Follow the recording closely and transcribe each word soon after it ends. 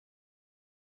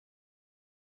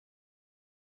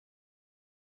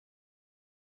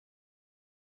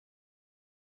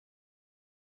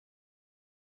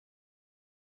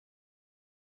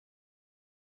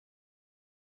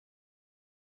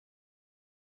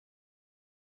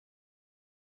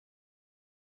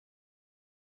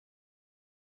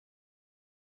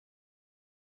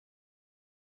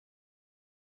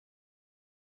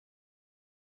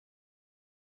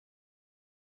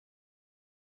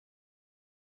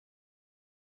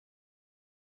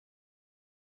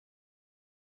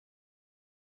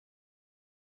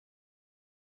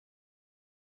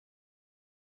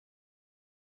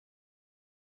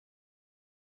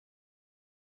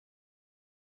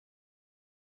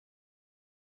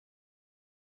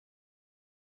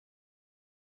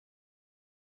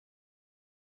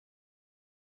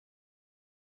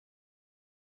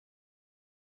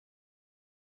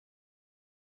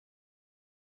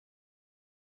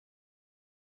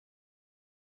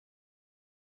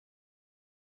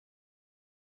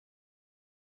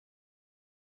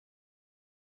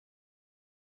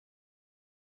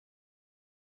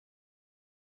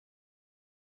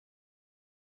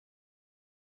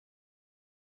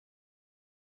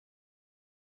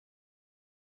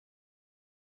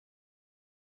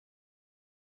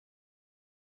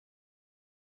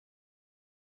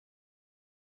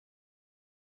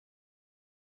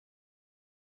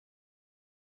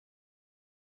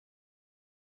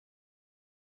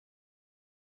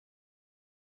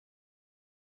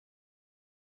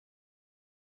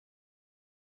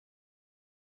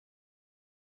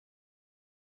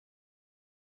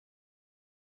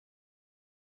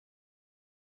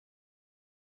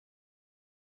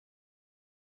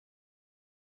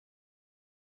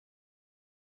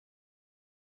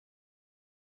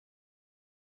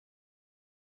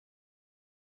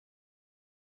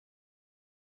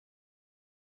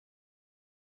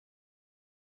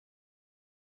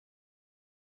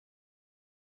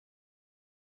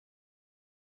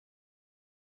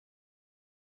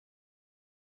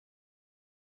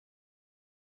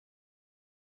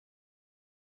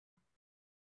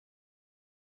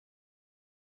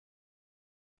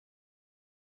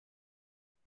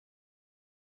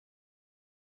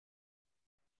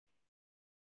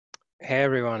Hey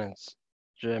everyone, it's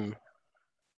Jim.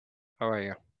 How are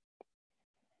you?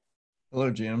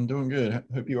 Hello, Jim. Doing good.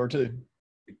 Hope you are too.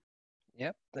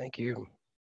 Yep, thank you.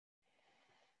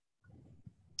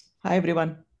 Hi,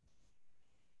 everyone.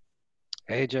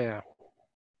 Hey Jaya.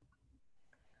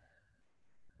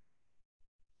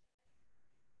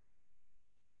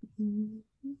 I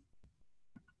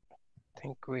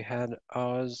think we had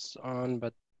Oz on,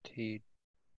 but he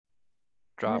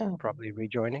dropped, Yeah. probably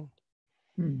rejoining.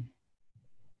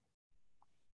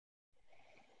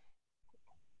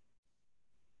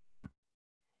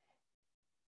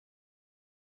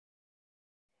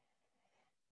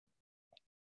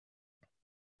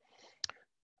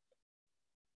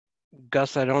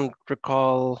 Gus, I don't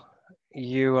recall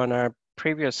you on our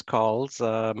previous calls.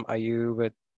 Are you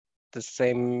with the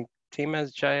same team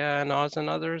as Jaya and Oz and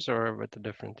others, or with a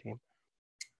different team?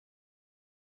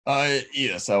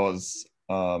 Yes, I was.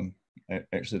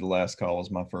 Actually, the last call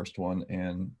was my first one,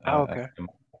 and Okay. I'm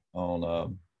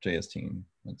on JS team.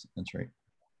 That's right.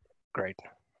 Great.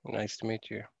 Nice to meet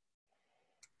you.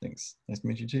 Thanks. Nice to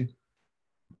meet you too.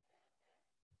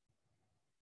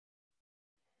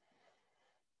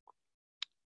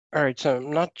 All right, so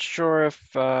I'm not sure if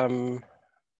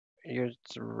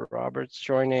Robert's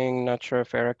joining. Not sure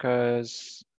if Erica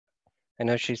is. I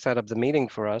know she set up the meeting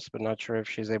for us, but not sure if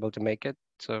she's able to make it.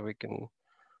 So we can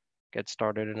get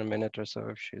started in a minute or so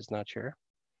if she's not here.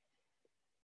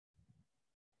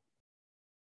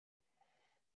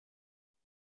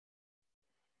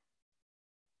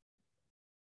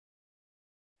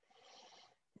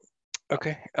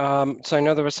 Okay, so I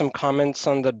know there were some comments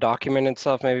on the document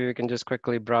itself. Maybe we can just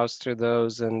quickly browse through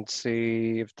those and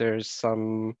see if there's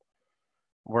some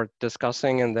worth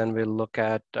discussing, and then we'll look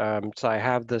at, so I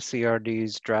have the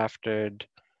CRDs drafted,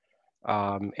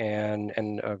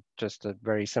 and just a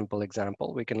very simple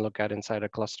example we can look at inside a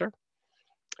cluster,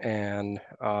 and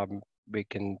we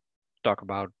can talk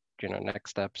about next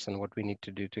steps and what we need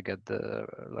to do to get the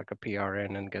like a PR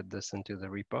in and get this into the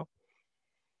repo.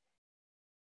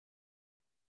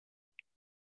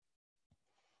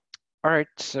 All right,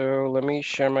 so let me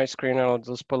share my screen and I'll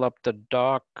just pull up the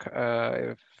doc.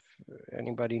 If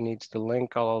anybody needs the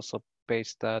link, I'll also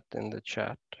paste that in the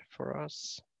chat for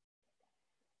us.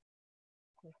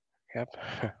 Yep.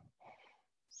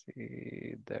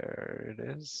 See, there it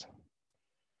is.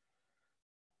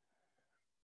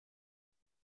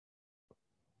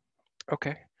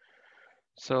 Okay,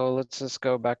 so let's just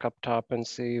go back up top and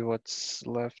see what's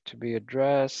left to be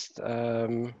addressed.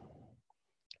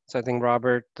 So I think,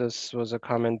 Robert, this was a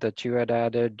comment that you had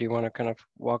added. Do you want to kind of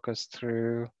walk us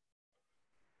through?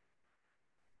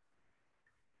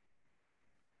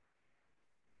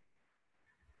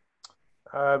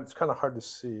 It's kind of hard to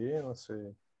see. Let's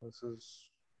see. This is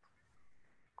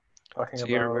talking So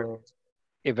about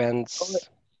events. Oh,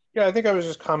 yeah, I think I was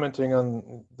just commenting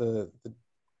on the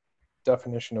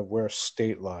definition of where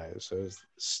state lies. So is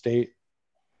state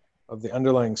of the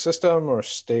underlying system or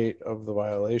state of the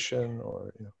violation, or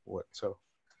what? So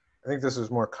I think this is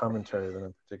more commentary than a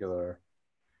particular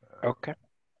Okay.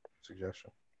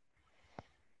 suggestion.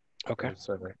 Okay.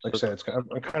 So, like I said,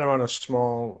 I'm kind of on a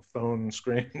small phone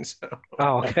screen, so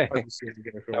Oh, okay. hard to see it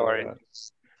again. No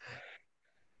worries.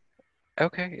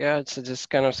 Okay, yeah, it's just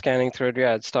kind of scanning through it.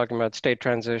 Yeah, it's talking about state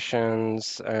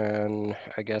transitions, and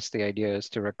I guess the idea is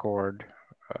to record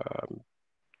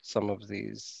some of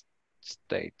these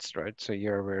states, right? So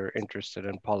we're interested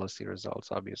in policy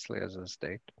results, obviously, as a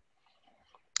state.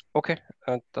 Okay,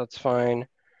 that's fine.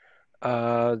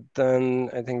 Then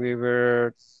I think we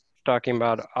were talking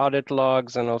about audit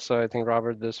logs, and also I think,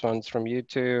 Robert, this one's from you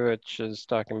too, which is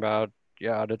talking about,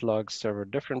 yeah, audit logs serve a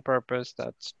different purpose.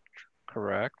 That's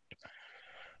correct.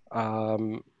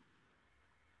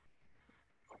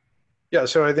 Yeah,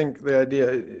 so I think the idea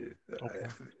Okay.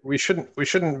 we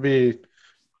shouldn't be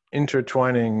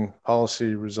intertwining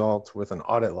policy results with an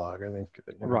audit log. I think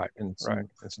Right. in some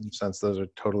sense those are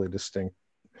totally distinct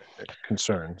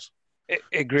concerns.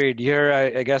 Agreed. Here,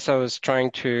 I guess I was trying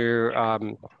to,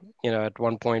 at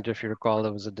one point, if you recall,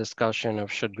 there was a discussion of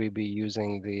should we be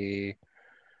using the,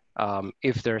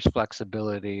 if there's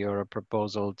flexibility or a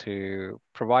proposal to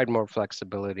provide more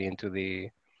flexibility into the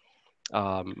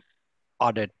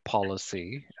audit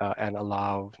policy and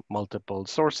allow multiple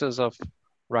sources of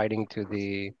writing to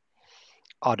the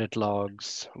audit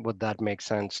logs. Would that make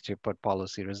sense to put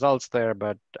policy results there?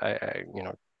 But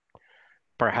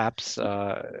perhaps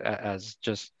as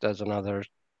another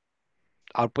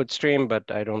output stream, but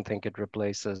I don't think it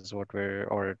replaces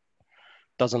or it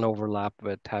doesn't overlap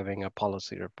with having a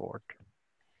policy report.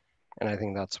 And I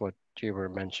think that's what you were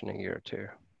mentioning here too.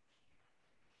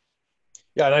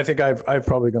 Yeah, and I think I've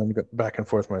probably gone back and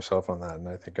forth myself on that, and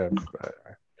I think I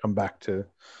come back to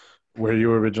where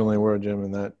you originally were, Jim,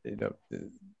 and that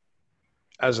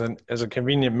as a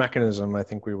convenient mechanism, I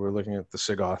think we were looking at the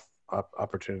SIG auth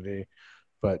opportunity,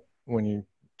 but when you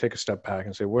take a step back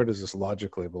and say, where does this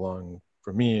logically belong?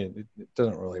 For me, it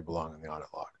doesn't really belong in the audit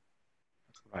log.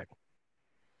 Right.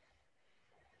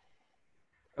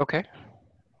 Okay.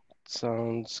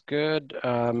 Sounds good.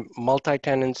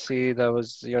 Multi-tenancy, that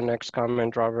was your next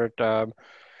comment, Robert.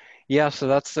 Yeah, so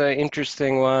that's an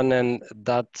interesting one, and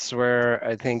that's where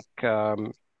I think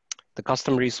the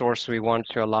custom resource we want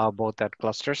to allow both that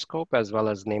cluster scope as well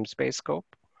as namespace scope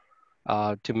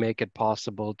to make it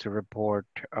possible to report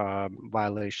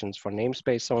violations for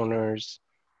namespace owners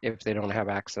if they don't have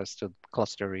access to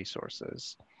cluster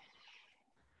resources.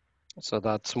 So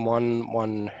that's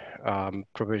one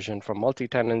provision for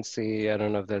multi-tenancy. I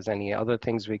don't know if there's any other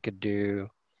things we could do.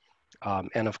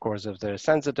 And of course, if there's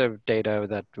sensitive data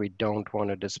that we don't want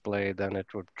to display, then it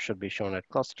should be shown at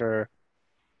cluster,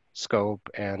 scope,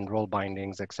 and role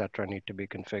bindings, etc. need to be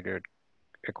configured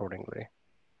accordingly.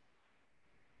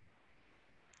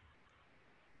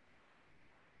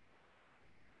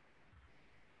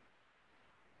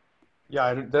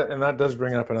 Yeah, and that does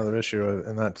bring up another issue,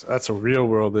 and that's a real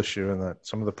world issue, and that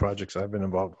some of the projects I've been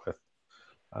involved with,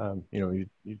 you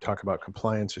talk about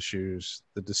compliance issues,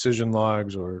 the decision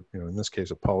logs, or in this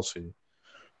case a policy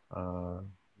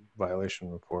violation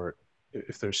report.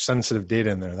 If there's sensitive data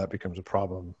in there, that becomes a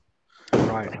problem.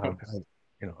 Right.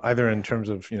 Either in terms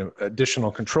of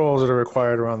additional controls that are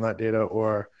required around that data,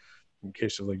 or in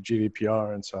case of like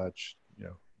GDPR and such,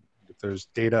 if there's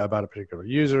data about a particular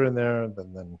user in there,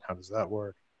 then how does that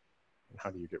work? And how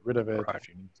do you get rid of it if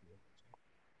you need to?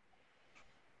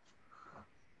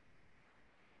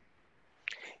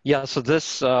 Yeah, so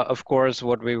this, of course,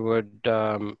 what we would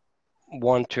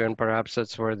want to, and perhaps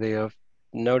it's worthy of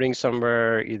noting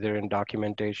somewhere, either in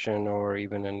documentation or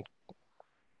even in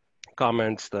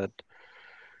comments, that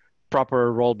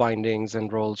proper role bindings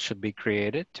and roles should be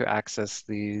created to access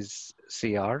these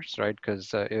CRs, right? Because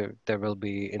there will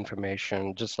be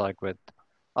information, just like with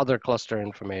other cluster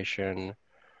information,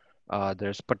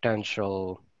 there's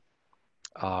potential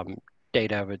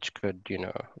data which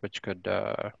could,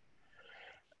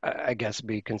 I guess,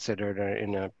 be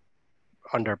considered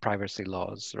under privacy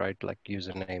laws, right? Like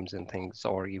usernames and things,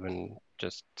 or even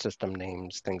just system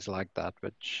names, things like that,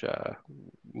 which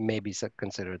may be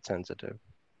considered sensitive.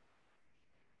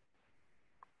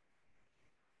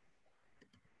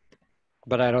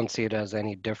 But I don't see it as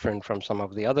any different from some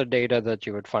of the other data that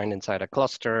you would find inside a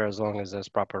cluster, as long as there's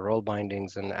proper role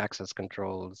bindings and access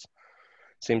controls.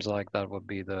 Seems like that would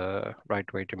be the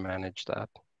right way to manage that,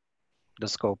 the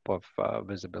scope of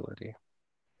visibility.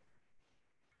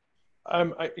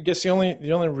 I guess the only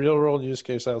real world use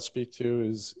case I'll speak to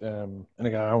is, and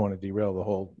again, I don't want to derail the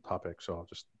whole topic, so I'll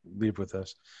just leave with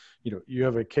this. You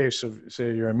have a case of,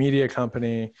 say, you're a media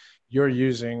company, you're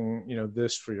using,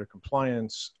 this for your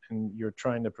compliance, and you're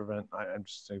trying to prevent, I'm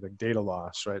just saying, like data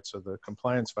loss, right? So the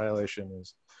compliance violation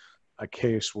is a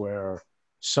case where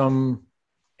some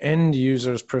end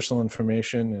user's personal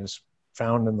information is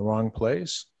found in the wrong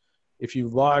place. If you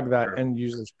log that end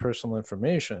user's personal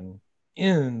information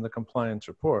in the compliance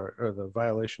report or the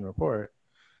violation report,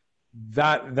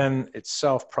 that then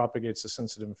itself propagates the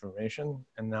sensitive information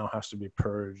and now has to be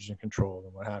purged and controlled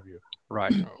and what have you.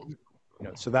 Right.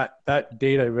 So that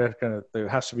data, there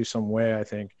has to be some way, I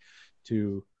think,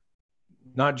 to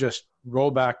not just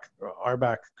roll back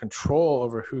RBAC control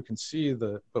over who can see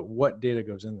but what data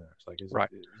goes in there. It's like, is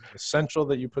it essential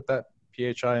that you put that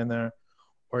PHI in there,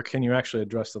 or can you actually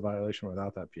address the violation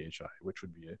without that PHI, which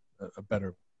would be a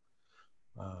better,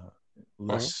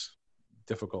 less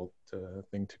difficult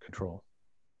thing to control.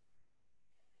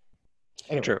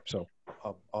 Anyway, True. so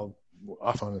I'll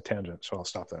off on a tangent, so I'll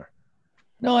stop there.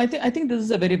 No, I think this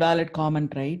is a very valid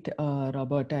comment, right,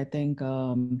 Robert? I think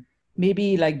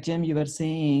maybe like Jim, you were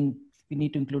saying, we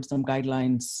need to include some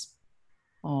guidelines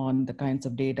on the kinds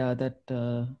of data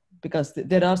that, because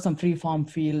there are some free-form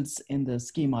fields in the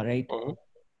schema, right?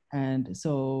 And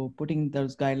so putting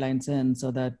those guidelines in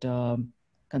so that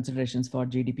considerations for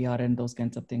GDPR and those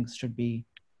kinds of things should be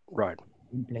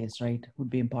in place, right? Would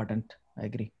be important. I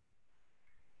agree.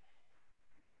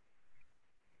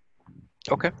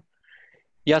 Okay.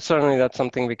 Yeah, certainly that's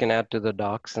something we can add to the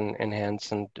docs and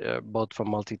enhance, and both for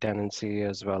multi-tenancy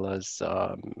as well as,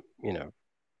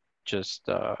 just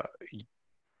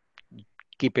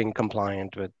keeping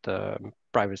compliant with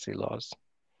privacy laws.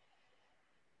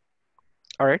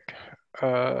 All right,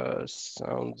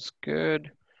 sounds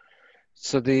good.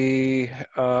 So the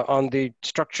on the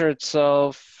structure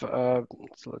itself, so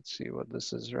let's see what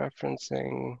this is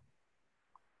referencing.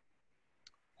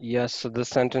 Yes, so this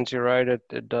sentence, you're right,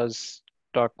 it does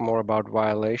talk more about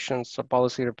violations. So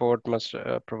policy report must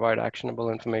provide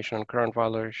actionable information on current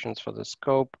violations for the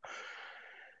scope.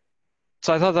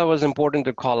 So I thought that was important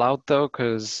to call out though,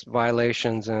 because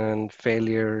violations and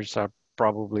failures are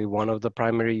probably one of the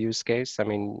primary use case. I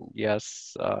mean,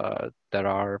 yes, there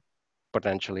are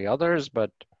potentially others,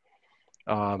 but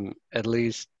at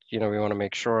least, we want to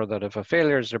make sure that if a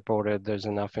failure is reported, there's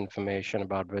enough information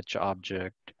about which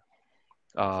object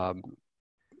um,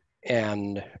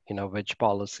 and, which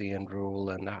policy and rule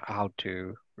and how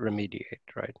to remediate,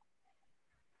 right?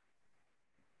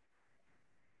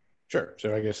 Sure.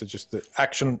 So I guess it's just the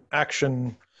action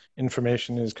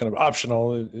information is kind of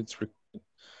optional.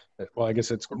 Well, I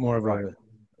guess it's more of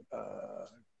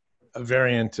a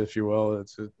variant, if you will.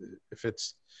 If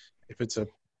it's a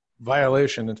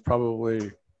violation, it's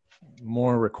probably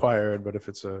more required, but if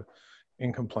it's a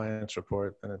in-compliance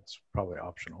report, then it's probably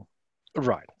optional.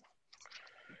 Right.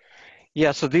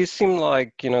 Yeah, so these seem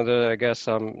like, I guess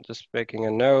I'm just making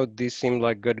a note, these seem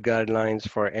like good guidelines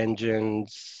for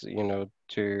engines,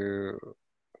 to,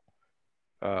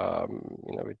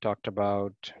 we talked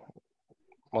about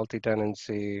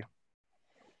multi-tenancy,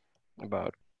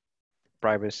 about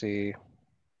privacy,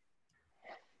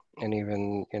 and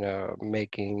even,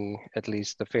 making at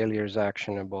least the failures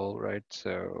actionable, right?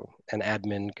 So an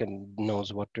admin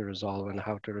knows what to resolve and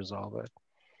how to resolve it.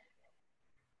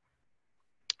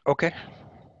 Okay.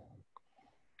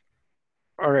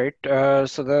 All right,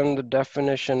 so then the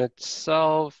definition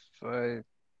itself, let's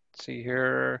see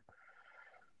here.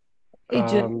 Hey,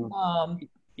 Jim,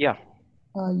 Yeah.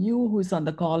 you who's on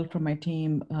the call from my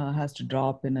team has to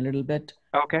drop in a little bit.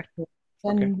 Okay.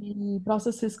 Can we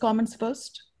process his comments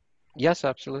first? Yes,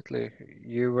 absolutely.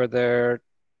 You were there,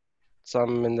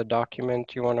 some in the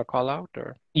document you want to call out,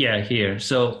 or? Yeah, here.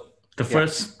 So the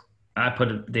first I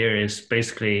put there is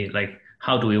basically like,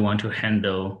 how do we want to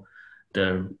handle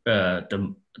the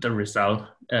result?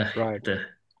 Right.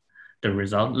 The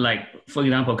result, like for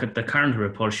example, the current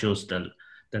report shows the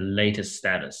latest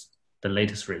status, the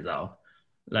latest result.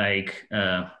 Like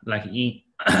in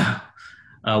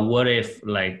what if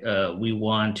we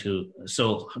want to?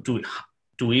 So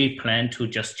do we plan to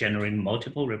just generate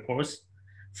multiple reports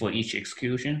for each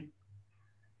execution?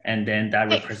 And then that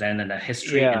represented a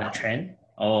history and a trend?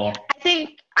 Or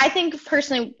I think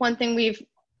personally, one thing we've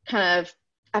kind of,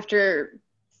 after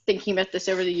thinking about this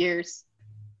over the years,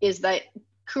 is that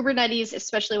Kubernetes,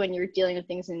 especially when you're dealing with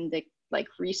things in the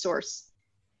resource,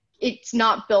 it's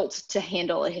not built to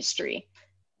handle a history.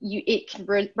 It can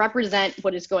represent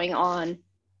what is going on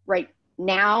right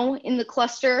now in the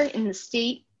cluster, in the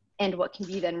state, and what can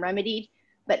be then remedied.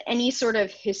 But any sort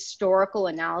of historical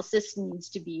analysis needs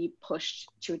to be pushed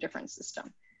to a different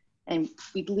system. And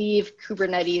we leave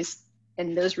Kubernetes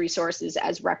and those resources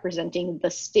as representing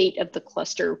the state of the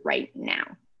cluster right now.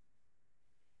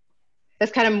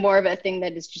 That's kind of more of a thing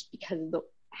that is just because of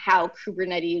how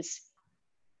Kubernetes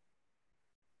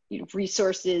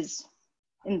resources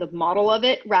in the model of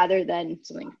it, rather than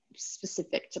something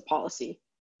specific to policy.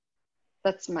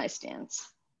 That's my stance.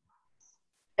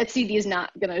 etcd is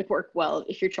not going to work well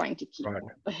if you're trying to keep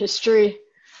a history.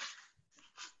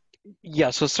 Yeah,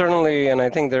 so certainly, and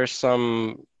I think there's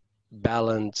some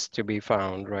balance to be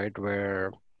found, right?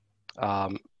 Where, I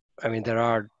mean, there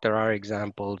are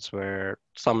examples where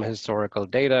some historical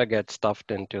data gets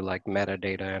stuffed into like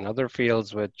metadata and other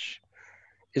fields, which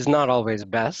is not always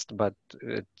best, but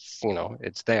it's,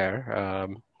 it's there.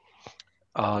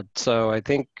 So I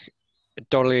think I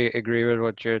totally agree with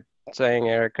what you're saying,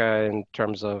 Erica, in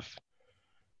terms of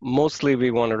mostly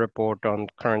we want to report on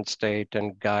current state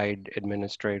and guide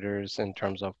administrators in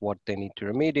terms of what they need to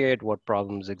remediate, what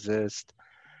problems exist.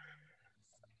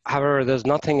 However, there's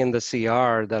nothing in the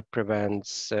CR that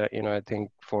prevents, I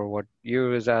think for what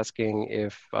you is asking,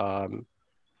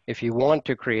 if you want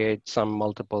to create some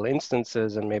multiple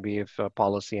instances, and maybe if a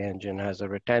policy engine has a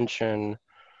retention,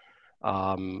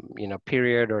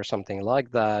 period or something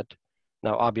like that.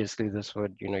 Now, obviously, this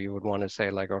would, you would want to say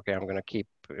like, okay, I'm going to keep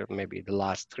maybe the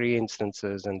last 3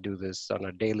 instances and do this on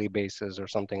a daily basis or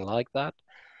something like that.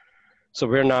 So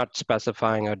we're not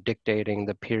specifying or dictating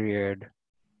the period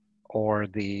or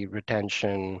the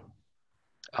retention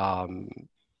over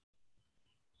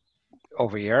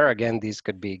here. Again, these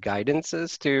could be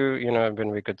guidances to,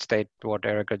 when we could state what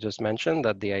Erica just mentioned,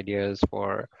 that the idea is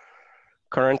for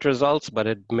current results, but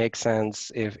it makes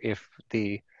sense if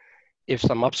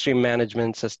some upstream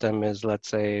management system is, let's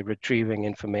say, retrieving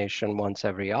information once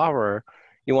every hour,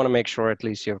 you want to make sure at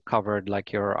least you've covered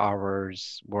like your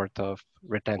hours worth of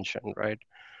retention, right?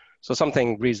 So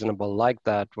something reasonable like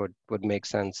that would make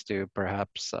sense to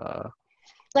perhaps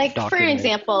Like for document.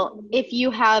 example, if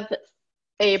you have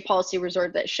a policy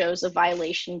resort that shows a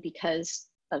violation because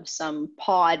of some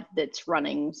pod that's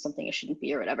running something it shouldn't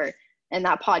be or whatever, and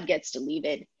that pod gets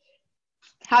deleted,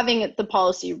 having the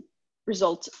policy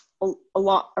result a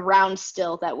lot around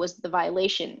still that was the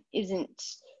violation isn't,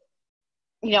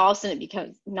 all of a sudden it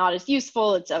becomes not as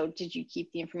useful. It's, oh, did you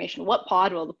keep the information? What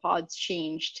pod? Well, the pod's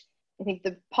changed. I think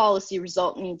the policy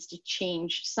result needs to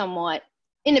change somewhat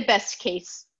in a best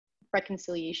case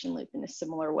reconciliation loop in a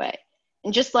similar way.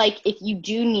 And just like if you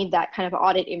do need that kind of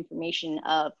audit information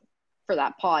for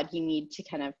that pod, you need to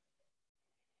kind of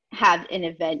have an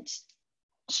event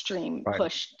stream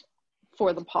pushed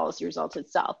for the policy results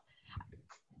itself.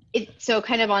 So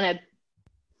kind of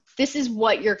this is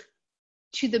what you're,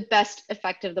 to the best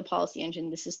effect of the policy engine,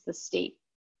 this is the state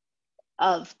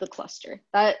of the cluster.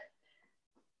 That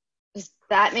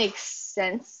makes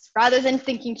sense. Rather than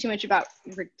thinking too much about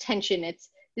retention,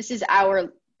 this is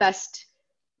our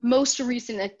most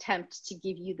recent attempt to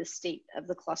give you the state of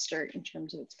the cluster in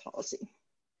terms of its policy.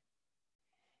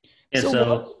 Yeah,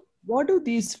 so what do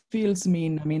these fields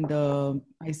mean? I mean,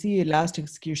 I see last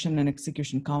execution and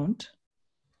execution count.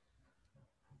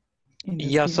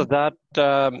 Yeah, so that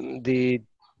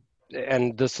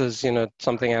and this is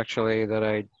something actually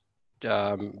that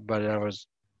but I was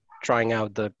trying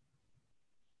out the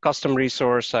custom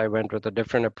resource. I went with a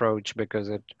different approach because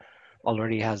it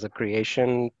already has a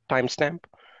creation timestamp.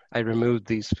 I removed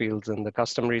these fields in the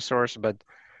custom resource, but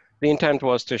the intent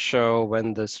was to show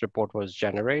when this report was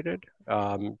generated.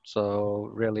 So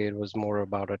really it was more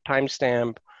about a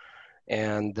timestamp,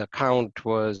 and the count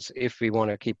was if we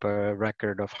want to keep a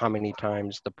record of how many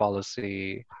times the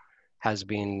policy has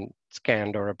been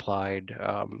scanned or applied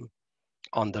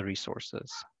on the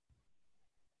resources.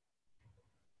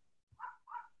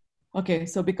 Okay,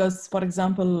 so because, for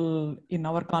example, in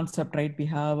our concept, right, we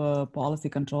have a policy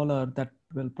controller that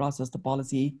will process the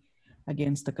policy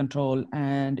against the control,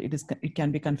 and it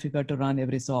can be configured to run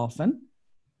every so often.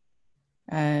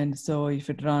 And so if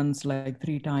it runs like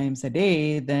 3 times a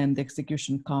day, then the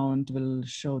execution count will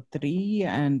show 3,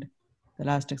 and the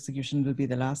last execution will be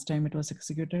the last time it was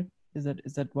executed. Is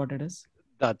that what it is?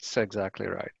 That's exactly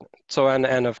right. So,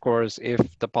 and of course,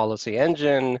 if the policy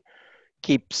engine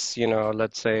keeps,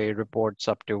 let's say reports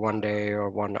up to 1 day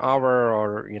or 1 hour,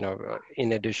 or,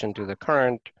 in addition to the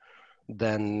current,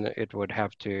 then it would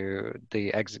have to,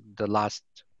 the last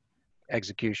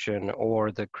execution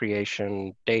or the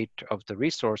creation date of the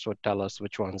resource would tell us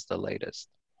which one's the latest.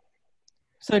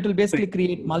 So it will basically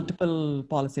create multiple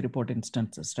policy report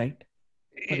instances, right?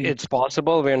 It's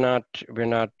possible. We're not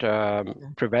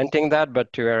preventing that,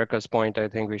 but to Erica's point, I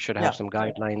think we should have some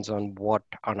guidelines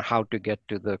on how to get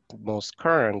to the most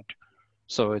current.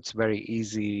 So it's very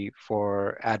easy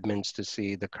for admins to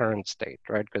see the current state,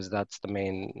 right? Because that's the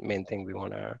main thing we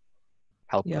want to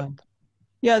help with.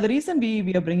 Yeah, the reason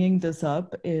we are bringing this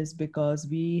up is because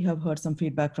we have heard some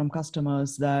feedback from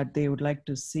customers that they would like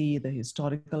to see the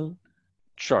historical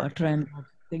trend of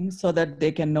things so that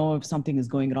they can know if something is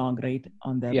going wrong, right,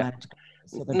 on their managed,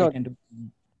 so that they can do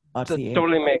RCA. That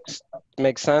totally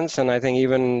makes sense. And I think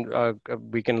even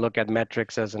we can look at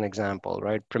metrics as an example,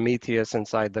 right? Prometheus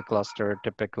inside the cluster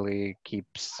typically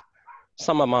keeps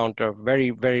some amount of very,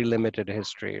 very limited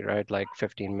history, right? Like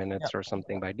 15 minutes or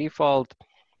something by default.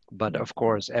 But of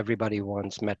course, everybody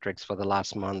wants metrics for the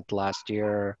last month, last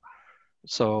year.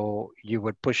 So you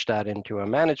would push that into a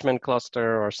management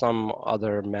cluster or some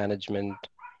other management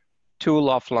tool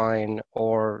offline,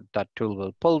 or that tool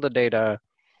will pull the data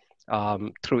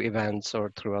through events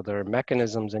or through other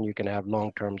mechanisms, and you can have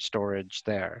long-term storage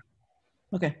there.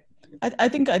 Okay, I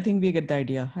think we get the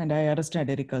idea, and I understand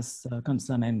Erica's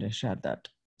concern and share that.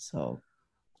 So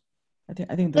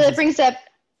I think this brings up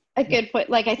a good point.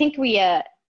 Like I think we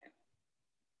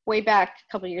way back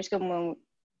a couple of years ago when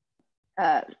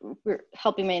we were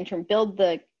helping my intern build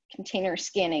the container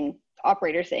scanning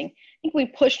operator thing, I think we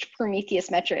pushed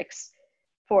Prometheus metrics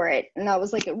for it, and that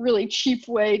was like a really cheap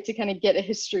way to kind of get a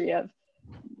history of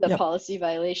the policy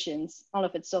violations. I don't know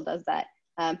if it still does that,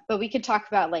 but we could talk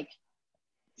about like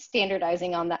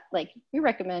standardizing on that. Like we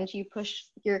recommend you push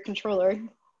your controller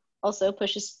also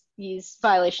pushes these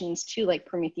violations to like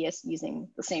Prometheus using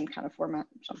the same kind of format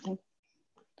or something.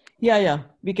 Yeah,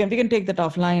 we can take that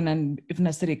offline, and if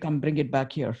necessary, come bring it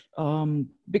back here,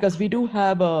 because we do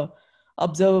have a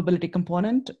observability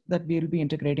component that we'll be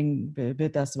integrating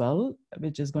with as well,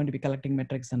 which is going to be collecting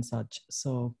metrics and such.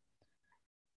 So,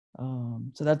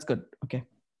 so that's good. Okay.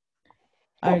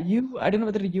 Are you? I don't know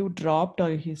whether you dropped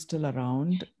or he's still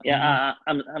around. Yeah,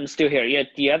 I'm still here. Yeah,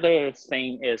 the other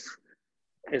thing is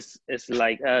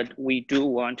like we do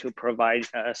want to provide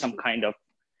some kind of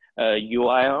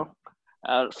URL.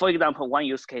 For example, one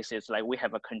use case is like we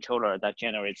have a controller that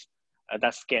generates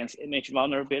that scans image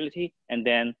vulnerability, and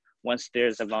then once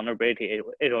there's a vulnerability,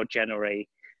 it'll generate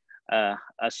a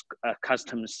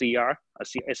custom CR.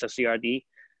 It's a CRD.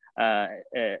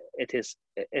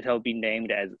 It'll be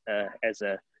named as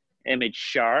a image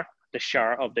shard, the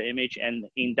shard of the image, and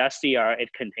in that CR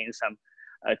it contains some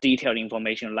detailed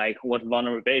information like what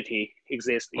vulnerability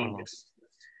exists in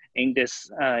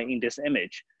this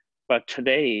image. But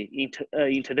today,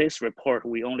 in today's report,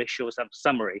 we only show some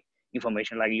summary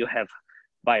information like you have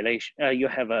violation, you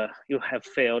have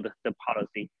failed the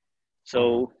policy.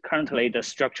 So currently, the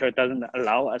structure doesn't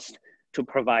allow us to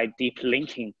provide deep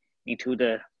linking into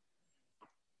the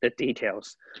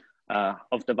details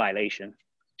of the violation.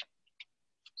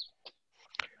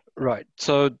 Right.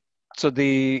 So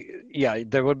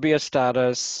there would be a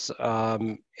status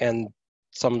and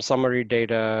some summary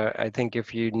data. I think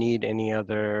if you need any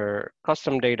other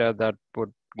custom data that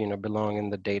would belong in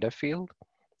the data field,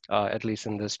 at least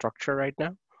in the structure right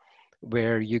now,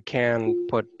 where you can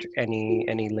put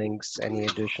any links, any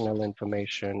additional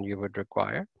information you would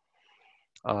require.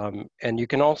 And you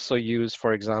can also use,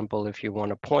 for example, if you want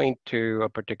to point to a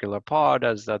particular pod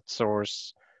as that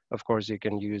source, of course, you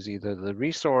can use either the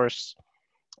resource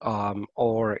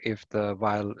or if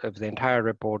the entire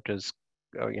report is,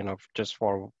 just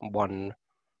for one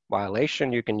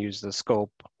violation, you can use the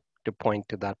scope to point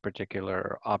to that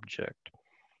particular object.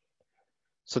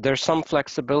 So there's some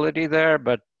flexibility there,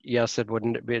 but yes, it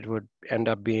would end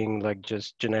up being like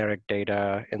just generic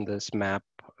data in this map,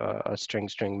 a string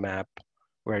map,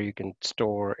 where you can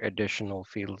store additional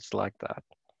fields like that.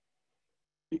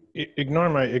 Ignore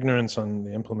my ignorance on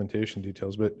the implementation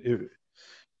details, but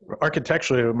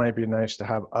architecturally, it might be nice to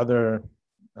have other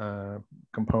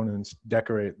components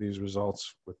decorate these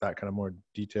results with that kind of more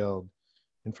detailed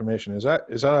information. Is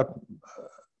that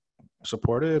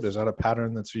supported? Is that a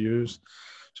pattern that's used?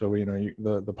 So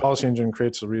the policy engine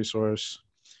creates a resource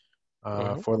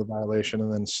for the violation,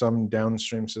 and then some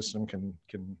downstream system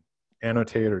can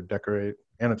annotate or decorate.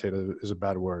 Annotate is a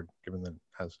bad word given that it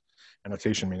has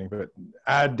annotation meaning, but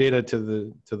add data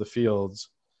to the fields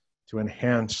to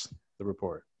enhance the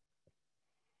report.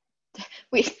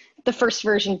 The first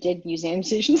version did use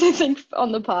annotations, I think,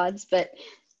 on the pods, but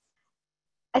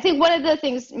I think one of the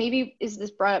things maybe is this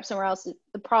brought up somewhere else,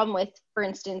 the problem with, for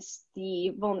instance,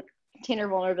 the container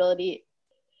vulnerability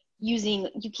you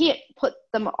can't put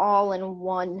them all in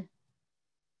one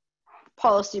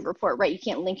policy report, right? You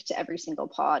can't link to every single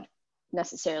pod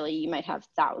necessarily. You might have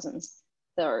thousands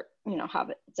that are, have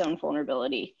its own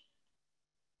vulnerability.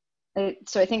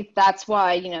 So I think that's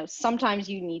why, sometimes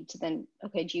you need to then,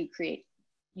 okay, you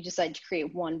decide to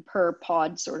create one per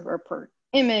pod sort of, or per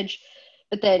image,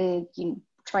 but then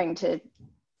trying to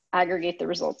aggregate the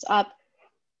results up.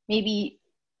 Maybe,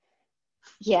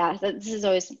 yeah, this is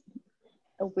always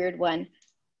a weird one.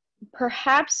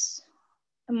 Perhaps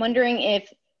I'm wondering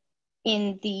if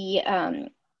in the,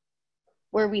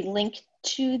 where we link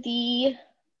to the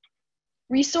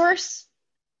resource,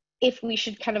 if we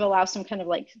should kind of allow some kind of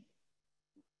like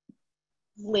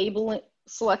label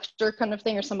selector kind of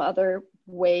thing, or some other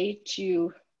way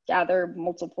to gather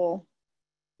multiple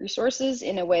resources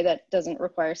in a way that doesn't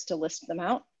require us to list them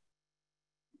out.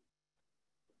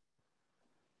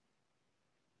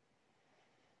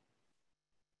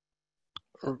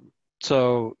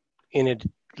 So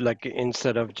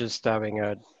instead of just having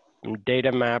a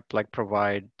data map, like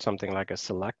provide something like a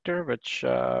selector, which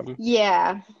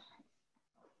yeah,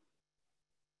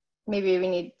 maybe we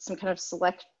need some kind of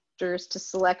selectors to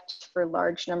select for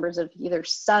large numbers of either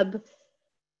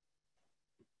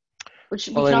which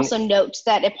we can also note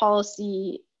that a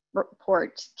policy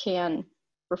report can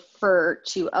refer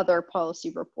to other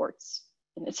policy reports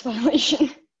in its violation.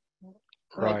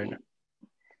 Right.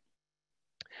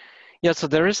 Yeah, so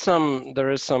there is some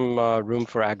room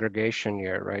for aggregation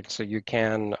here, right? So you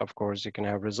can, of course, you can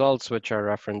have results which are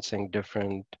referencing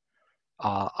different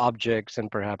objects and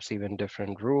perhaps even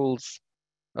different rules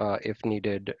if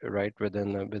needed, right,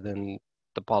 within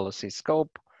the policy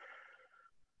scope.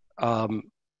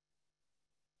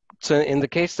 So in the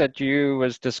case that you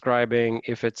was describing,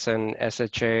 if it's an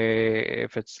SHA,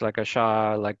 if it's like a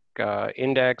SHA, like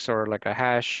index or like a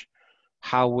hash,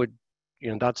 how would,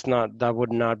 that's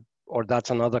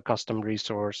another custom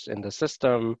resource in the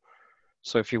system.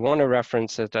 So if you want to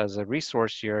reference it as a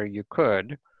resource here, you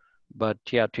could, but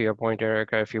yeah, to your point,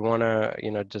 Erica, if you want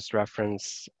to, just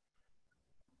reference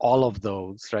all of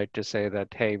those, right? To say that,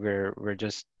 hey, we're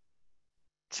just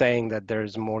saying that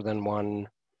there's more than one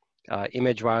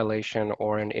image violation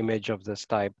or an image of this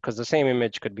type, because the same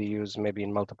image could be used maybe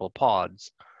in multiple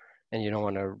pods, and you don't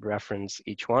want to reference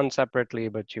each one separately,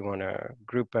 but you want to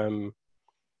group them.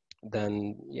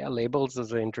 Then yeah, labels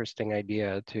is an interesting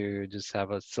idea to just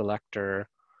have a selector.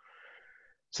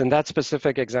 So in that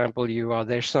specific example, are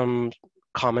there some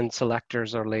common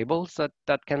selectors or labels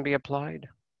that can be applied?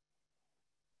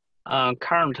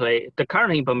 Currently, the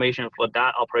current information for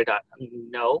that operator,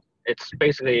 no. It's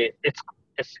basically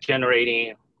it's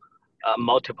generating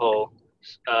multiple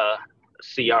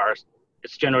CRs.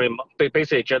 It's generating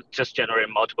basically just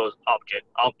generating multiple object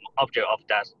of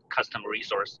that custom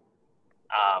resource.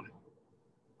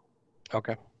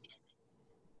 Okay.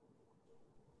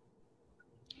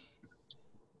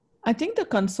 I think the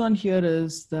concern here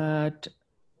is that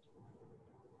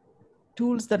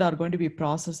tools that are going to be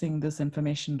processing this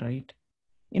information, right?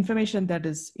 Information that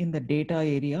is in the data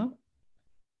area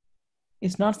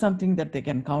is not something that they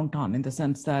can count on, in the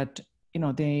sense that,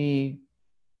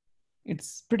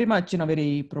 it's pretty much,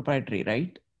 very proprietary,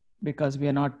 right? Because we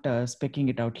are not speccing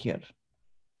it out here.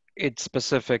 It's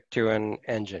specific to an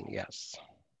engine, yes.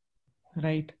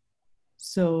 Right.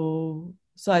 So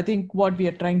I think what we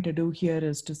are trying to do here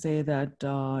is to say that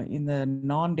in the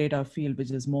non-data field,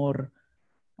 which is more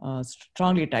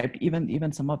strongly typed,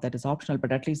 even some of that is optional,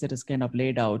 but at least it is kind of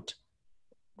laid out.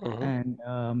 Mm-hmm.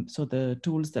 And so the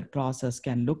tools that process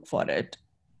can look for it.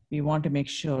 We want to make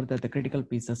sure that the critical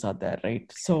pieces are there,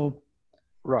 right? So,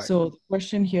 right. So the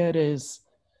question here is,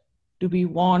 do we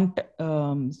want,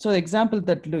 so the example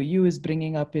that Yu is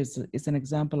bringing up is an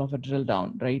example of a drill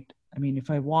down, right? I mean,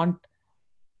 if I want,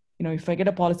 if I get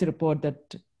a policy report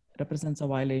that represents a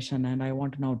violation and I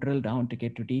want to now drill down to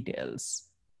get to details,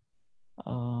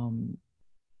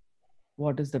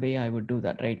 what is the way I would do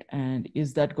that, right? And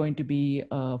is that going to be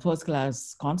a first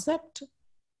class concept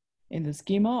in the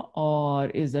schema, or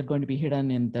is that going to be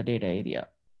hidden in the data area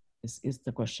is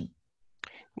the question.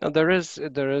 Now there is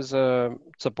a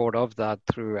support of that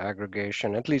through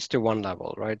aggregation, at least to one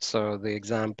level, right? So the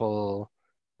example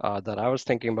that I was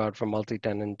thinking about for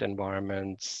multi-tenant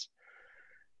environments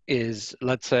is,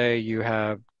 let's say you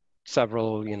have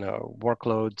several,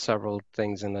 workloads, several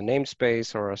things in the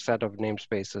namespace or a set of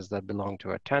namespaces that belong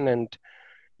to a tenant.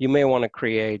 You may want to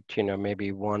create,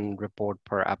 maybe one report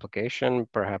per application,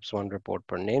 perhaps one report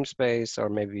per namespace, or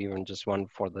maybe even just one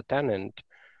for the tenant.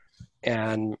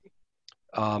 And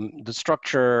the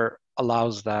structure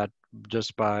allows that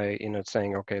just by,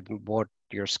 saying, okay, what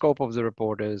your scope of the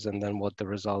report is, and then what the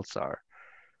results are.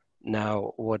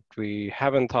 Now, what we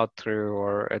haven't thought through,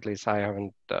 or at least I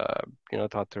haven't,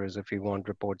 thought through, is if we want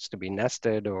reports to be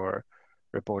nested or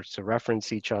reports to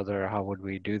reference each other, how would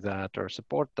we do that or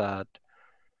support that?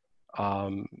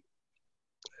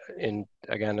 In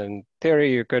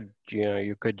theory, you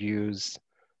could use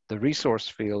the resource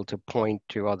field to point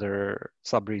to other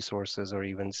sub-resources or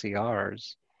even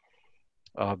CRs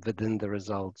within the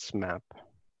results map.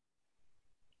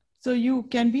 So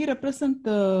can we represent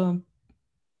the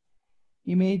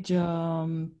image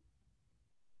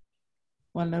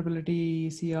vulnerability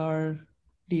CR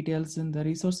details in the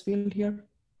resource field here?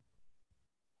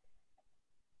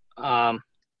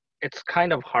 It's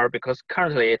kind of hard because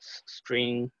currently it's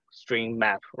string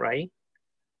map, right?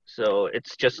 So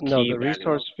it's just No, key the value.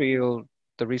 resource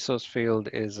field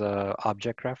is a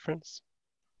object reference.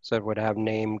 So it would have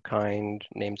name, kind,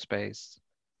 namespace.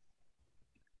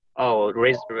 Oh,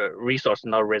 resource,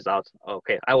 not result.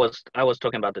 Okay, I was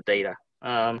talking about the data.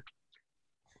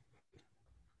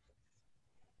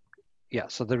 Yeah,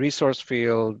 so the resource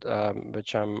field,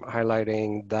 which I'm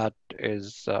highlighting, that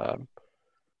is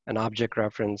an object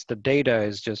reference. The data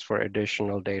is just for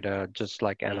additional data, just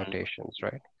like annotations,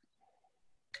 right?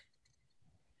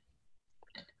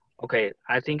 Okay,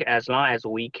 I think as long as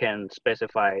we can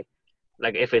specify,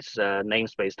 like if it's a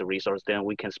namespace, the resource, then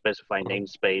we can specify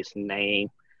namespace, name,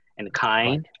 and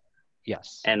kind. Right.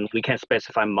 Yes. And we can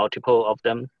specify multiple of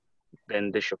them,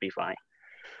 then this should be fine.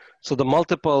 So the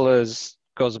multiple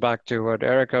goes back to what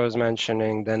Erica was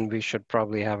mentioning. Then we should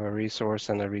probably have a resource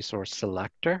and a resource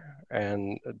selector.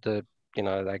 And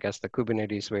I guess the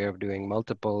Kubernetes way of doing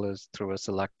multiple is through a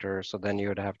selector. So then you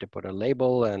would have to put a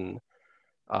label and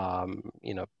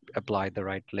apply the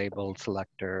right label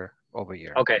selector over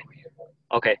here. Okay.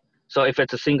 So if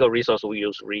it's a single resource, we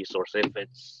use resource. If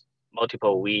it's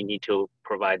multiple, we need to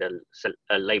provide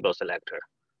a label selector.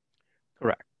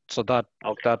 Correct. So that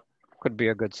could be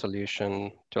a good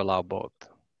solution to allow both.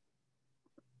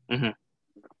 Mm-hmm.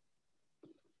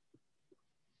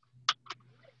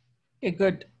 Okay,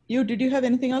 good. Did you have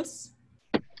anything else?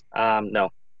 No.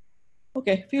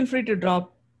 Okay, feel free to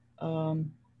drop.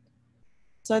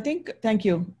 So I think, thank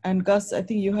you. And Gus, I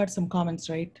think you had some comments,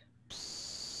 right?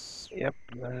 Yep,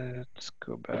 let's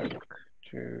go back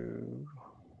to.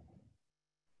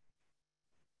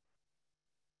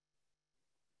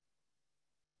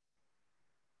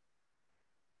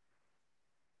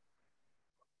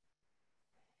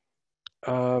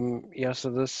 Yeah,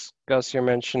 so this, Gus, you're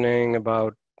mentioning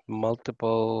about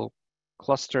multiple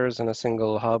clusters in a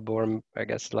single hub, or I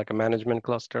guess like a management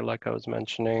cluster, like I was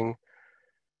mentioning.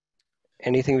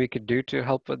 Anything we could do to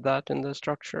help with that in the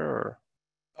structure, or?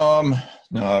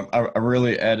 No, I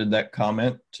really added that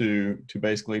comment to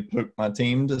basically poke my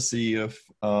team to see if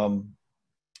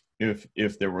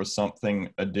there was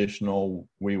something additional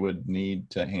we would need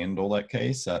to handle that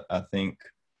case. I think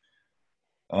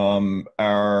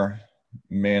our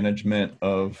management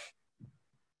of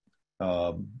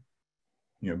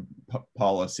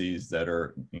policies that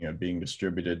are being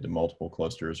distributed to multiple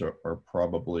clusters are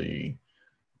probably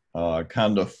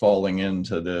kind of falling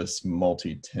into this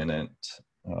multi-tenant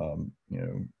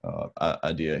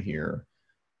idea here.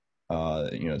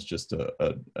 It's just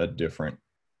a different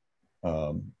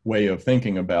way of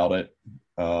thinking about it.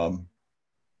 I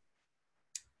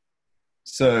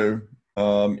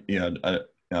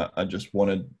just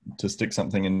wanted to stick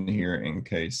something in here in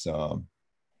case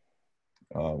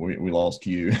we lost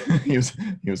you. he was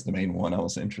the main one. I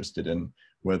was interested in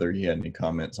whether he had any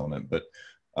comments on it, but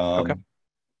Okay.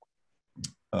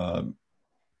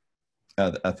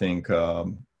 I think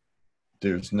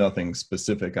there's nothing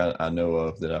specific I know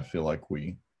of that I feel like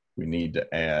we need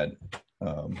to add,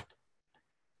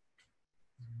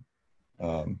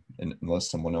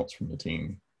 unless someone else from the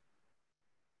team.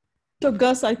 So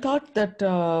Gus, I thought that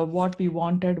what we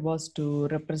wanted was to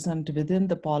represent within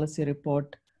the policy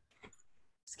report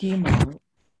schema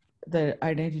the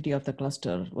identity of the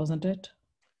cluster, wasn't it?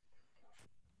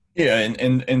 Yeah,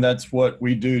 and that's what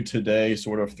we do today,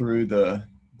 sort of through the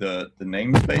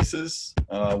namespaces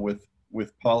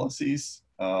with policies.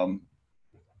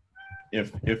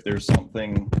 If there's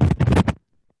something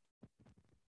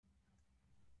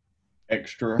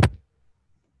extra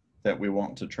that we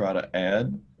want to try to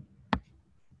add.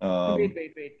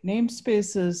 Wait.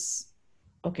 Namespaces.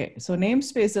 Okay, so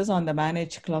namespaces on the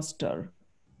managed cluster,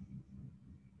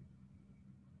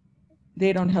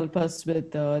 they don't help us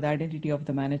with the identity of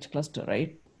the managed cluster,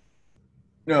 right?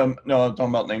 No, I'm talking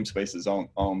about namespaces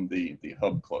on the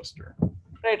hub cluster.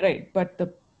 Right. But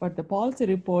the policy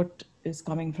report is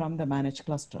coming from the managed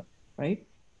cluster, right?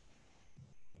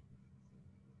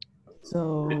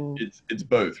 So it's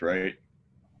both, right?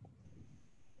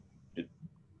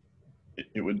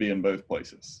 It would be in both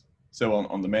places. So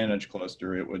on the managed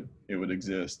cluster, it would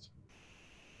exist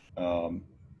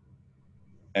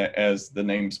as the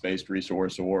namespace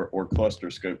resource or cluster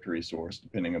scoped resource,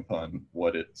 depending upon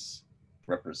what it's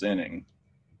representing.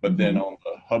 But then on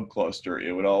the hub cluster,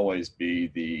 it would always be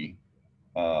the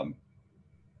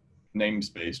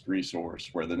namespaced resource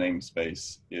where the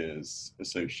namespace is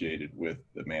associated with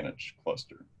the managed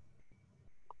cluster.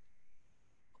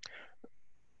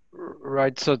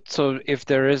 Right. So if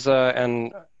there is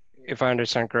and if I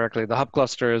understand correctly, the hub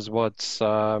cluster is what's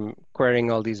querying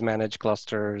all these managed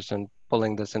clusters and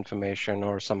pulling this information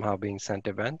or somehow being sent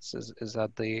events. Is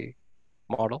that the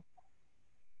model?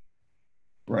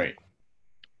 Right.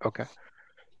 Okay.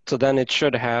 So then it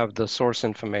should have the source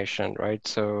information, right?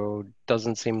 So it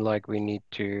doesn't seem like we need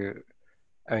to,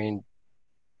 I mean,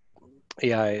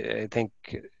 yeah, I think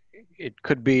it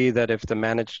could be that if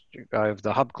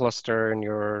the hub cluster in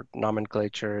your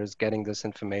nomenclature is getting this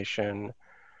information,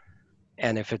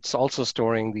 and if it's also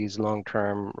storing these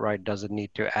long-term, right, does it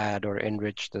need to add or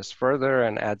enrich this further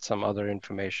and add some other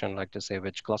information, like to say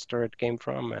which cluster it came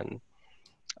from, and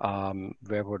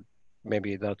where would,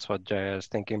 maybe that's what Jaya is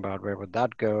thinking about, where would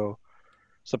that go?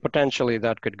 So potentially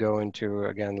that could go into,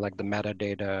 again, like the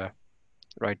metadata,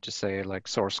 right, to say like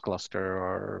source cluster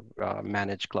or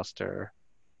managed cluster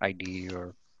ID,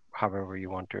 or however you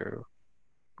want to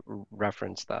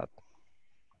reference that.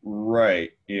 Right.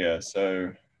 Yeah.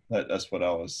 So that's what I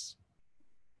was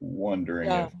wondering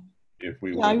if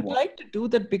we would. I would like to do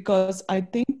that because I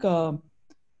think the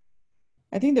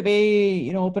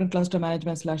way Open Cluster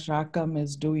Management / Rackham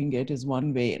is doing it is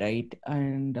one way, right?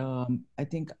 And I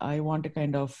think I want to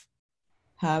kind of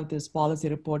have this policy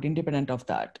report independent of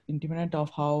that, independent of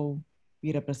how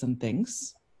we represent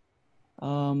things.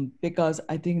 Because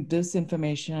I think this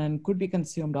information could be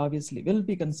consumed, obviously, will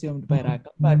be consumed by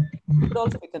Rackham, but could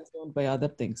also be consumed by other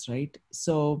things, right?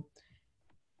 So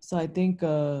I think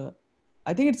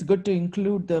it's good to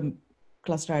include the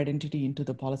cluster identity into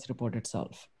the policy report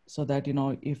itself. so that, you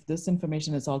know, if this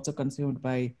information is also consumed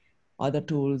by other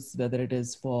tools, whether it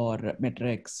is for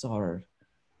metrics or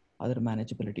other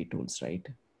manageability tools, right?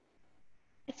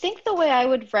 I think the way I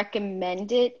would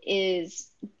recommend it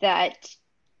is that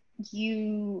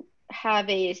you have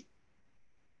a,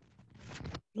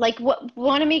 like, what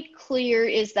want to make clear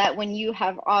is that when you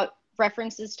have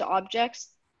references to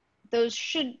objects, those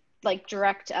should like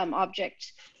direct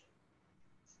object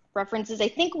references. I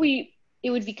think it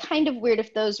would be kind of weird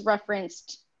if those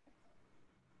referenced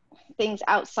things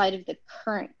outside of the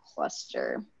current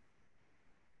cluster.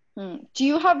 Do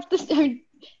you have this? I mean,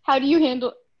 how do you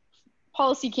handle?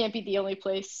 Policy can't be the only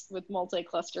place with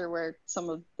multi-cluster where some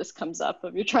of this comes up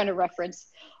if you're trying to reference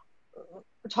or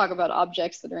talk about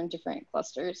objects that are in different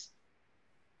clusters.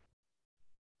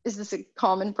 Is this a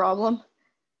common problem?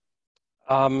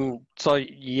 So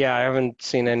yeah, I haven't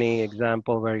seen any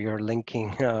example where you're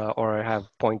linking or have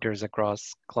pointers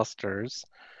across clusters.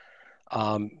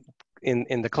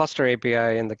 In the cluster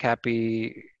API, in the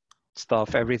CAPI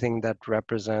stuff, everything that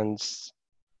represents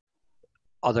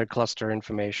other cluster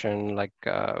information, like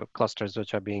clusters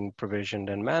which are being provisioned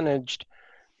and managed,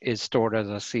 is stored as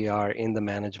a CR in the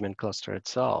management cluster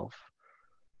itself.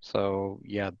 So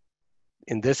yeah,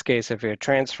 in this case, if you're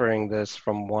transferring this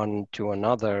from one to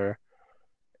another,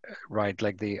 right,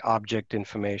 like the object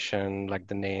information, like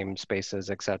the name, spaces,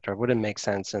 etc., wouldn't make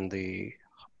sense in the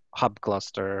hub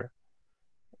cluster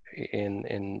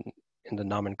in the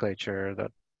nomenclature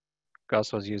that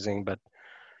Gus was using. But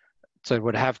so it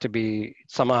would have to be,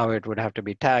 somehow it would have to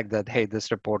be tagged that, hey,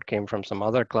 this report came from some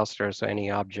other cluster, so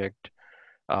any object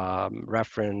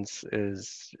reference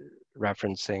is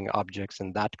referencing objects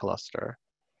in that cluster.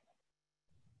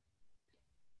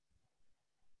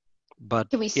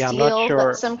 But Can we yeah, I'm not steal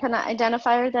sure. some kind of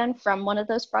identifier then from one of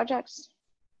those projects?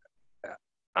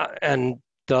 And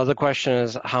the other question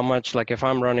is how much, like if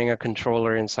I'm running a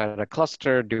controller inside a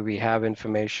cluster, do we have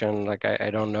information, like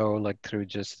I don't know, like through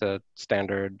just the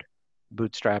standard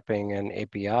bootstrapping and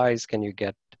APIs, can you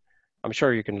get, I'm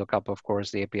sure you can look up, of course,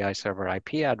 the API server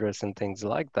IP address and things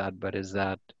like that, but is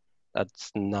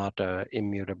that's not a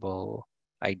immutable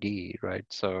ID, right?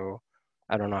 So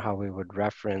I don't know how we would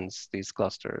reference these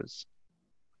clusters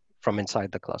from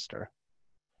inside the cluster.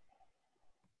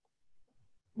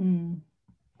 So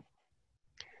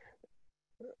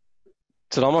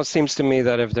it almost seems to me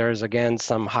that if there's, again,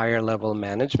 some higher level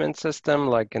management system,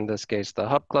 like in this case, the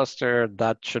hub cluster,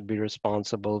 that should be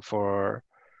responsible for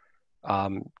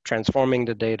transforming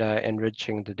the data,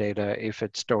 enriching the data if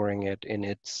it's storing it in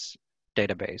its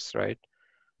database, right?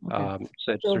 Okay.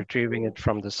 So it's retrieving it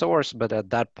from the source, but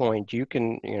at that point, you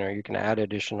can add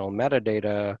additional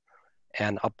metadata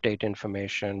and update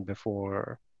information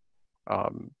before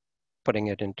putting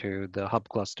it into the hub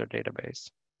cluster database.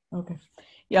 Okay.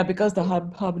 Yeah, because the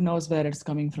hub knows where it's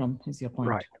coming from, is your point.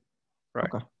 Right. Right.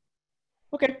 Okay.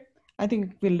 Okay. I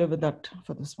think we'll live with that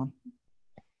for this one.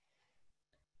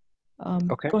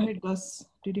 Okay. Go ahead, Gus.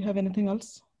 Did you have anything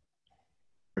else?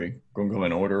 Are we going to go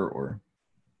in order, or?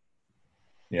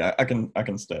 Yeah, I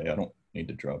can stay. I don't need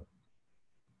to drop.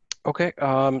 Okay.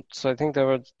 So I think there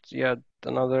was, yeah,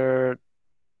 another.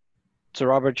 So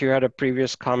Robert, you had a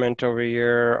previous comment over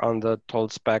here on the toll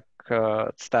spec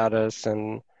status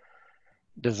and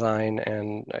design,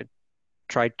 and I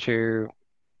tried to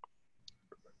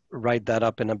write that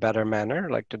up in a better manner,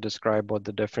 like to describe what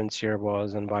the difference here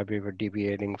was and why we were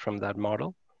deviating from that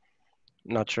model.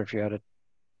 Not sure if you had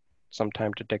some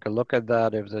time to take a look at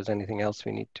that, if there's anything else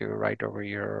we need to write over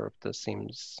here, or if this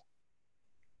seems.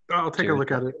 I'll take a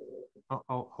look at it.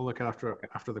 I'll look after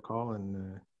the call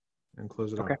and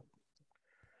close it Okay. off.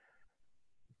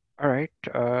 All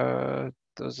right.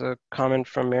 There's a comment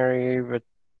from Mary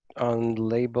on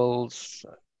labels.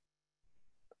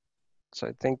 So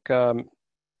I think,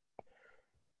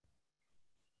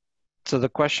 so the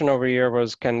question over here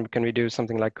was, can we do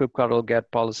something like kubectl get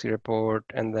policy report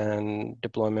and then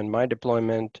deployment, my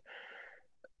deployment?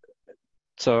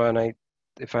 So, and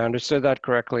if I understood that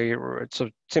correctly, so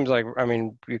it seems like, I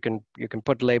mean, you can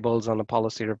put labels on the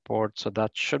policy report, so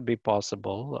that should be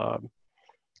possible.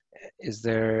 Is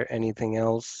there anything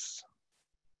else?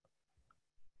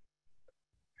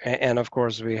 And of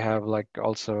course, we have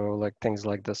also things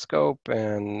like the scope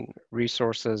and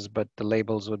resources, but the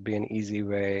labels would be an easy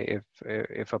way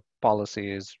if a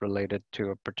policy is related to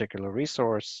a particular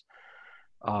resource,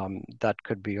 that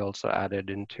could be also added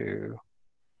into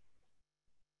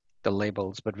the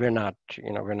labels, but we're not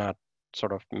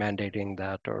sort of mandating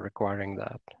that or requiring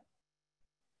that.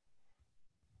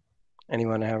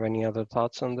 Anyone have any other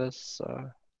thoughts on this?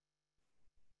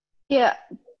 Yeah,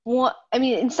 well, I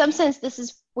mean, in some sense, this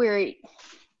is where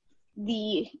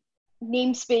the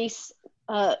namespace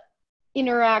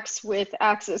interacts with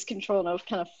access control in a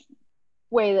kind of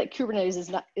way that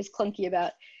Kubernetes is clunky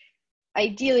about.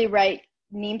 Ideally, right,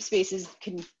 namespaces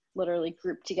can literally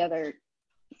group together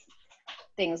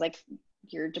things like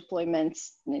your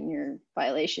deployments and your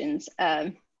violations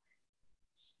to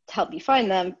help you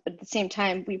find them. But at the same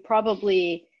time, we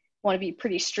probably want to be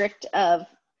pretty strict of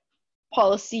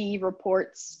policy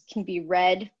reports can be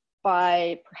read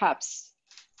by perhaps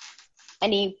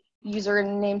any user in a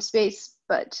namespace,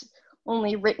 but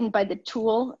only written by the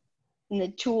tool, and the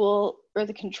tool or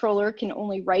the controller can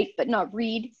only write but not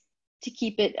read to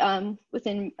keep it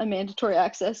within a mandatory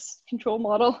access control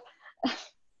model.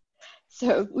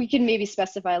 So we can maybe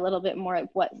specify a little bit more of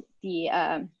what the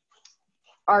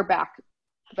RBAC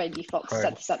by default Right.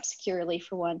 set this up securely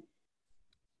for one.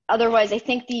 Otherwise, I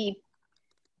think any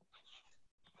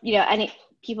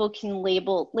people can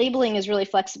labeling is really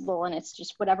flexible, and it's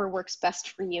just whatever works best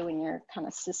for you in your kind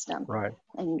of system. Right.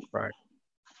 And Right.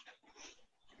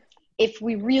 if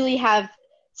we really have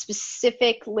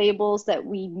specific labels that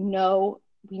we know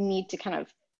we need to kind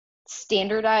of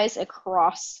standardize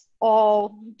across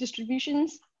all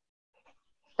distributions,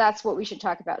 that's what we should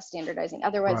talk about standardizing.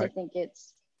 Otherwise, Right. I think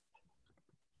it's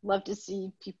love to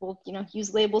see people,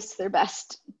 use labels to their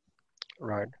best.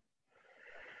 Right.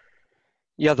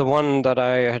 Yeah, the one that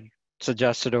I had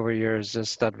suggested over years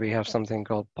is that we have something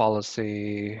called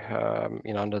policy,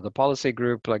 under the policy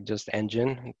group, like just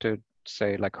engine to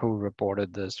say like who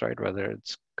reported this, right? Whether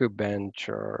it's KubeBench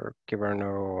or Kyverno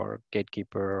or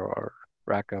Gatekeeper or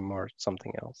Rackham or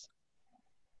something else.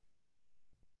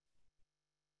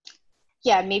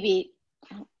 Yeah, maybe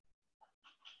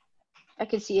I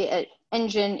could see an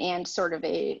engine and sort of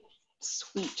a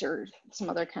suite or some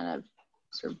other kind of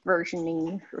sort of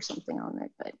versioning or something on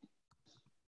it, but.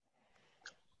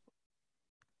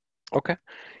 Okay.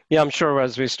 Yeah, I'm sure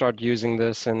as we start using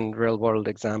this in real world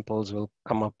examples, we'll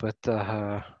come up with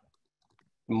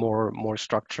more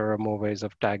structure, more ways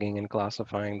of tagging and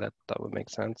classifying that would make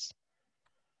sense.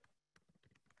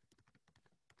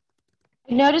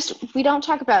 I noticed we don't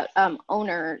talk about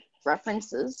owner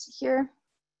references here.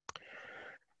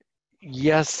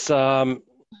 Yes.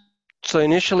 So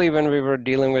initially, when we were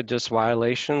dealing with just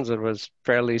violations, it was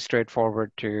fairly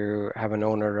straightforward to have an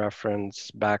owner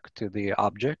reference back to the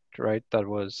object, right? That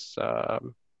was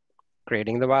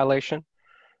creating the violation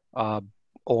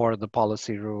or the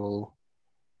policy rule.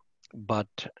 But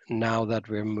now that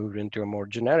we've moved into a more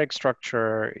generic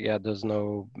structure, yeah, there's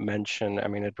no mention. I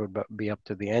mean, it would be up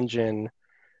to the engine,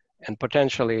 and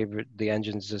potentially the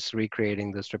engine's just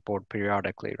recreating this report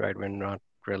periodically, right? We're not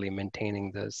really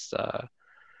maintaining this.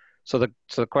 So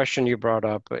the question you brought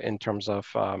up in terms of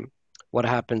what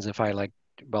happens if I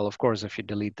well, of course, if you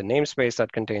delete the namespace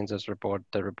that contains this report,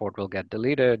 the report will get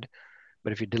deleted.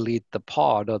 But if you delete the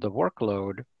pod or the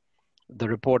workload, the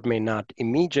report may not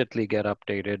immediately get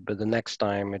updated, but the next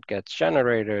time it gets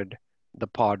generated, the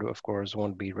pod, of course,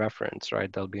 won't be referenced,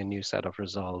 right? There'll be a new set of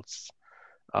results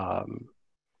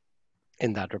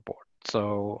in that report.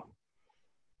 So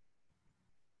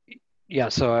yeah,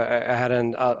 so I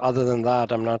hadn't, other than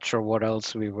that, I'm not sure what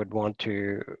else we would want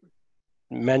to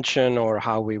mention or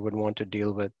how we would want to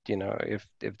deal with,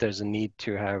 if there's a need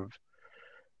to have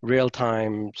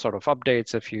real-time sort of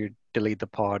updates. If you delete the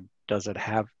pod, does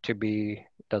the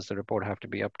report have to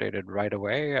be updated right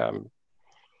away?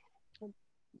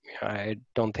 I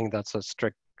don't think that's a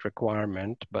strict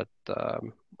requirement, but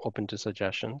open to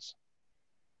suggestions.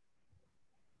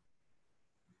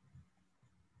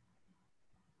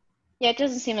 Yeah, it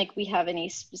doesn't seem like we have any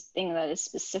thing that is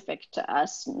specific to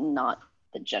us, not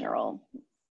the general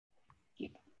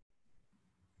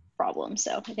problem.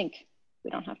 So I think we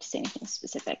don't have to say anything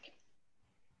specific.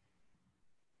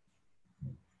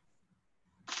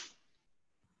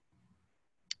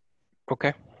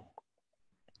 Okay.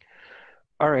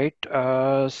 All right.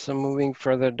 So moving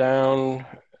further down.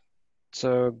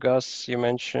 So Gus, you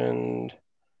mentioned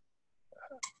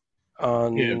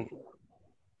on.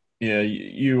 Yeah,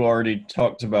 you already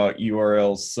talked about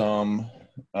URL sum.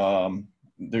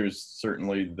 There's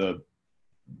certainly the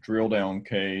drill down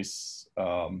case,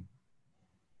 and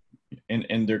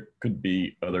there could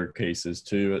be other cases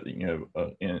too.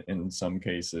 In some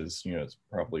cases, it's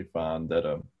probably fine that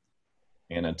a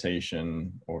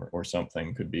annotation or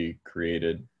something could be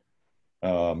created.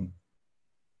 Right.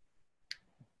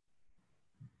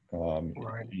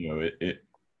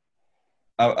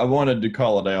 I wanted to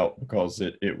call it out because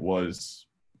it was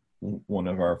one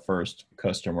of our first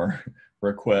customer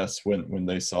requests when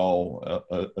they saw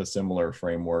a similar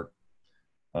framework.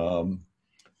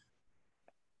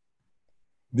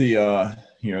 the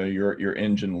your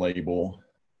engine label,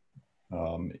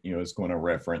 is going to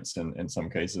reference in some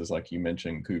cases, like you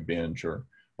mentioned, KubeBench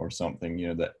or something,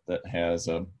 that has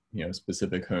a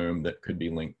specific home that could be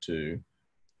linked to.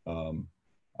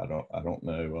 I don't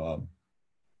know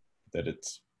that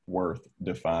it's worth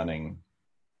defining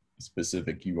a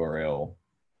specific URL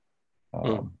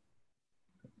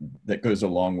that goes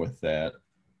along with that.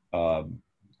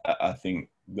 I think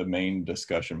the main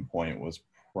discussion point was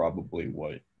probably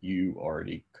what you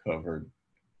already covered,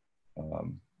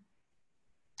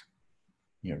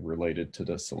 related to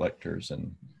the selectors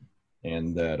and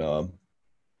that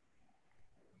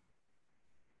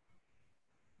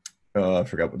I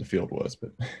forgot what the field was,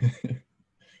 but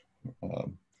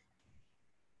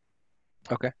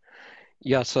Okay.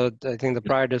 Yeah, so I think the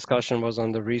prior discussion was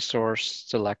on the resource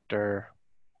selector.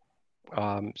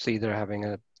 So either having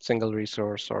a single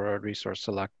resource or a resource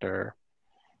selector.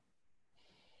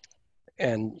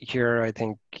 And here, I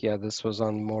think, yeah, this was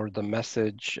on more the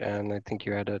message, and I think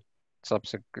you had a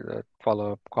subsequent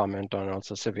follow-up comment on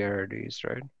also severities,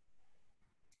 right?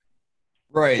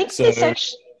 right.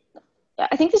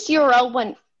 I think this URL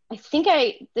one,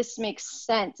 this makes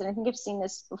sense, and I think I've seen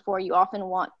this before. You often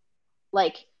want,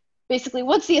 like, basically,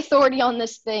 what's the authority on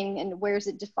this thing, and where is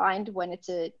it defined when it's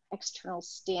an external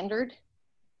standard,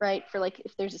 right? For, like,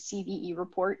 if there's a CVE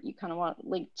report, you kind of want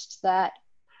linked to that.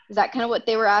 Is that kind of what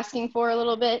they were asking for a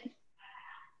little bit?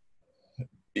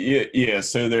 Yeah.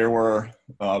 So there were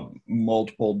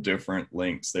multiple different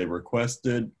links they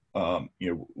requested.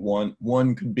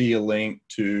 One could be a link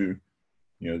to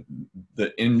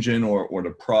the engine or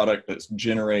the product that's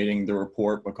generating the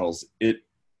report, because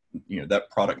that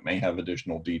product may have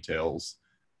additional details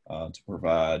to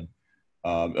provide.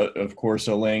 Of course,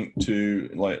 a link to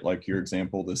like your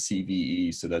example, the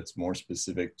CVE. So that's more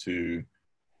specific to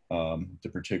the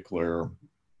particular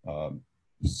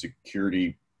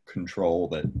security control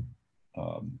that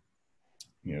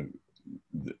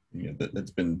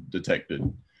that's been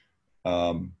detected,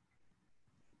 and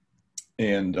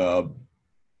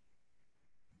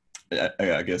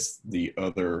I guess the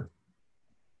other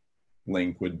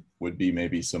link would be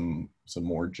maybe some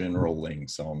more general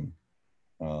links on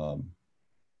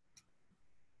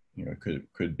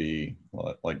could be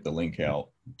like the link out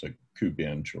to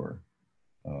KubeBench or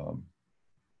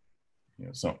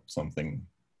something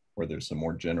where there's some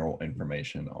more general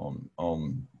information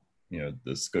on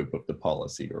the scope of the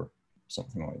policy or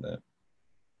something like that.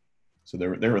 So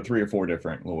there were 3 or 4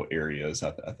 different little areas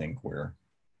I think where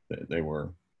they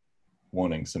were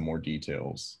wanting some more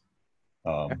details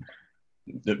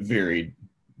that varied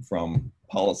from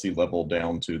policy level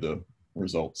down to the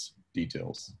results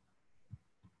details.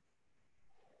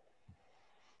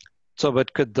 So,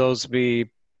 but could those be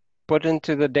put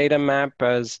into the data map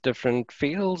as different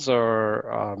fields,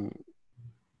 or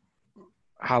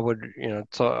how would,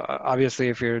 so obviously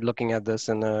if you're looking at this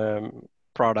in a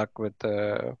product with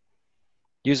a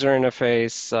user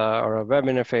interface or a web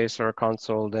interface or a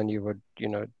console, then you would,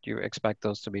 you expect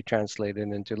those to be translated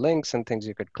into links and things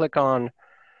you could click on.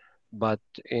 But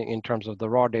in terms of the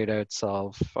raw data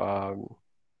itself, I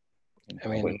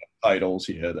mean, titles,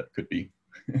 yeah, that could be.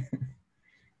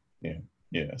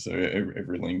 Yeah. So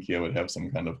every link, would have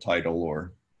some kind of title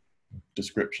or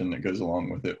description that goes along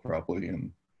with it, probably,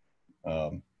 and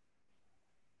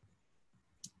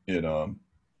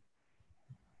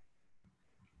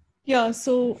Yeah,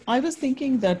 so I was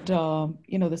thinking that,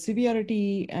 the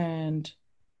severity and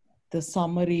the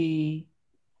summary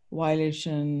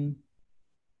violation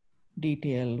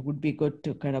detail would be good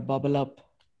to kind of bubble up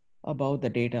about the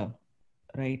data,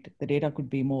 right? The data could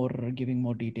be more, giving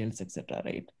more details, etc.,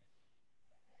 right?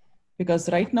 Because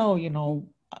right now,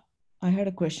 I had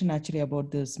a question actually about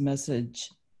this message.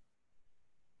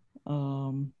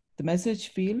 The message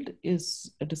field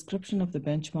is a description of the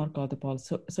benchmark or the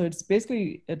policy. So it's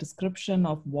basically a description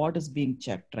of what is being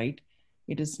checked, right?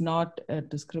 It is not a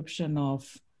description of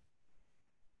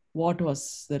what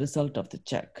was the result of the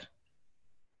check.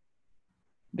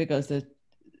 Because it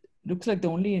looks like the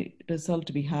only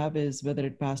result we have is whether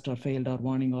it passed or failed or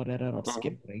warning or error or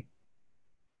skip, right?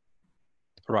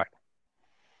 Right.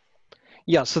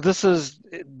 Yeah, so this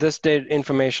data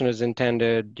information is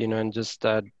intended, and just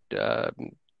that I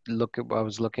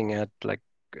was looking at like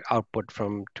output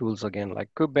from tools again, like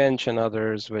KubeBench and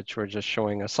others, which were just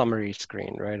showing a summary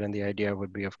screen, right? And the idea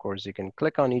would be, of course, you can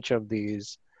click on each of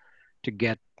these to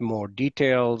get more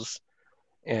details.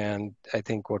 And I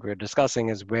think what we're discussing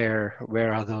is where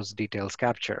are those details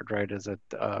captured, right? Is it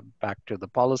back to the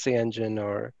policy engine,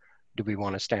 or do we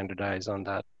want to standardize on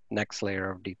that next layer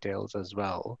of details as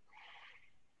well?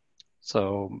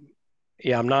 So,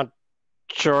 yeah, I'm not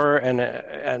Sure,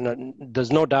 and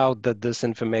there's no doubt that this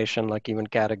information, like even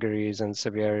categories and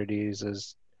severities,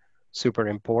 is super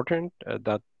important.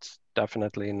 That's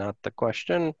definitely not the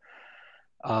question.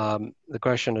 The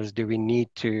question is, do we need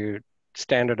to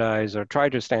standardize or try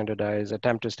to standardize,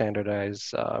 attempt to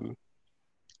standardize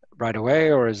right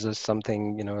away, or is this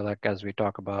something, like as we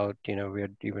talk about, we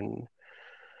had even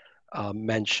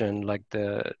mentioned like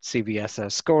the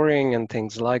CVSS scoring and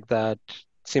things like that.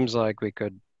 Seems like we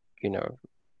could, you know,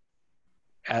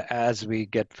 as we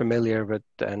get familiar with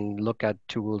and look at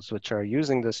tools which are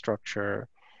using this structure,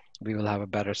 we will have a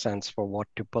better sense for what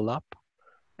to pull up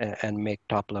and make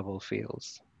top level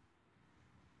fields.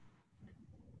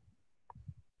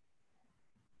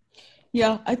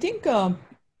 Yeah, I think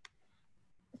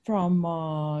from,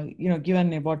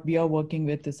 given what we are working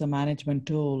with is a management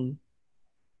tool,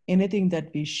 anything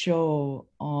that we show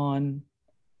on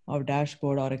our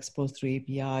dashboard or exposed through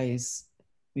APIs,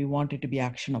 we want it to be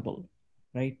actionable,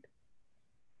 right?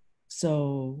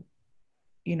 So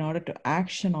in order to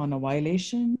action on a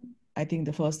violation, I think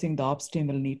the first thing the ops team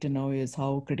will need to know is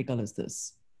how critical is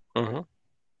this,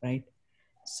 right?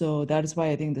 So that's why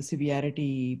I think the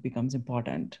severity becomes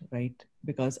important, right?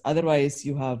 Because otherwise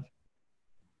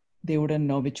they wouldn't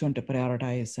know which one to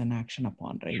prioritize and action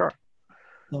upon, right? Sure.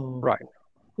 So, right.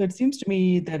 So it seems to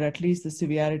me that at least the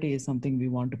severity is something we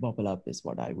want to bubble up, is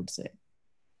what I would say.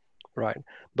 Right,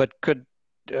 but could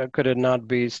it not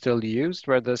be still used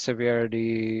where the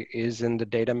severity is in the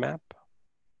data map?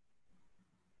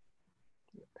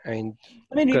 I mean,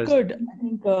 you could. I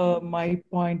think my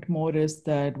point more is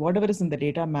that whatever is in the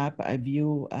data map, I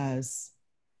view as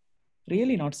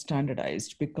really not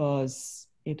standardized because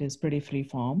it is pretty free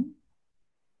form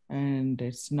and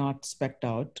it's not spec'd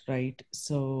out, right?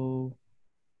 So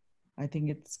I think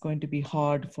it's going to be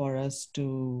hard for us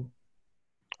to.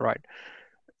 Right.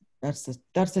 That's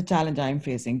the challenge I'm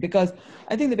facing, because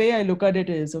I think the way I look at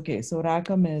it is, okay, so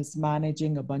Rackham is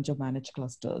managing a bunch of managed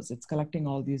clusters. It's collecting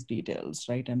all these details,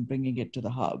 right, and bringing it to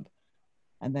the hub,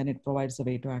 and then it provides a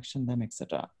way to action them,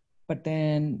 etc. But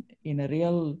then in a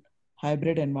real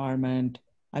hybrid environment,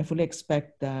 I fully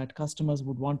expect that customers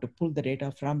would want to pull the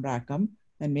data from Rackham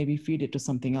and maybe feed it to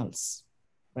something else,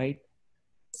 right?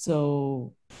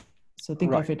 So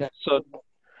think of it as,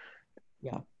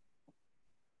 yeah.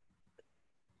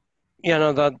 Yeah,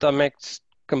 no, that makes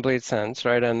complete sense,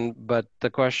 right? But the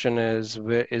question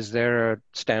is there a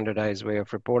standardized way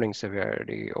of reporting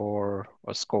severity or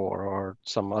a score or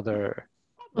some other?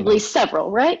 Probably several,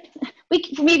 right?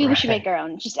 Maybe we should make our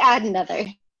own. Just add another.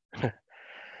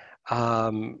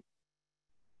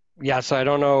 Yeah, so I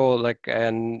don't know,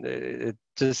 and it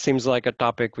just seems like a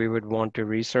topic we would want to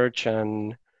research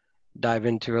and dive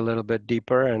into a little bit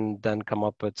deeper and then come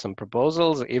up with some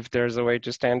proposals if there's a way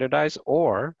to standardize,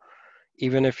 or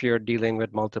even if you're dealing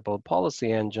with multiple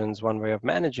policy engines, one way of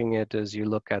managing it is you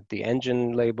look at the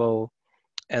engine label,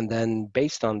 and then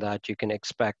based on that, you can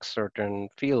expect certain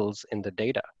fields in the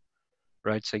data,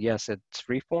 right? So yes, it's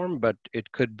freeform, but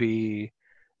it could be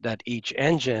that each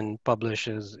engine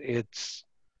publishes its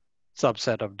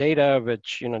subset of data,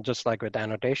 which, just like with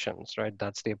annotations, right?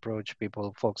 That's the approach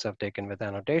folks have taken with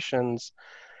annotations,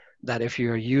 that if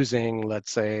you're using,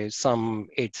 let's say, some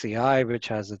HCI, which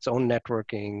has its own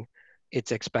networking,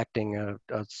 it's expecting a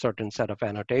certain set of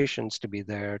annotations to be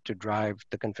there to drive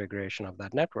the configuration of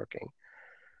that networking.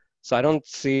 So I don't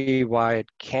see why it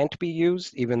can't be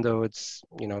used, even though it's,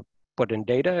 put in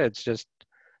data. It's just,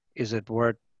 is it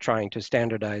worth trying to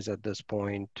standardize at this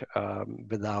point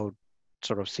without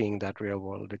sort of seeing that real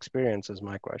world experience is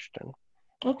my question.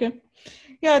 Okay.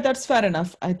 Yeah, that's fair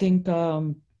enough. I think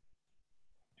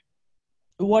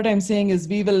what I'm saying is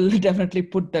we will definitely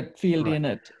put that field in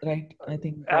it, right? I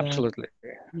think. Absolutely.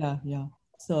 Yeah.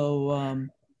 So, and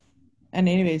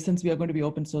anyway, since we are going to be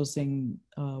open sourcing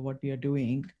what we are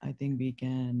doing, I think we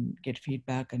can get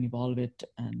feedback and evolve it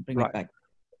and bring it back.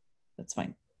 That's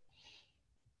fine.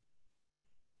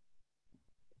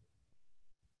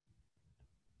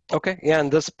 Okay, yeah, and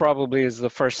this probably is the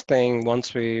first thing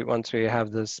once we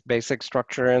have this basic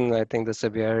structure in. I think the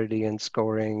severity and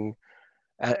scoring,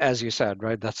 as you said,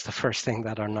 right, that's the first thing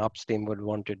that our NOPS team would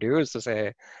want to do, is to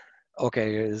say,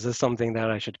 okay, is this something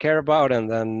that I should care about? And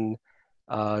then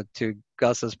to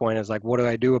Gus's point is like, what do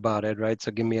I do about it, right?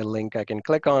 So give me a link I can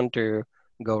click on to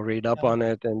go read up on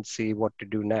it and see what to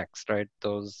do next, right?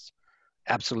 Those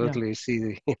absolutely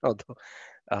see,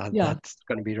 that's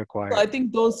going to be required. So I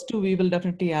think those two we will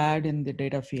definitely add in the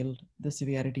data field, the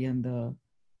severity and the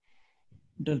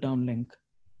drill down link.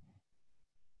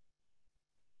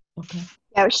 Okay.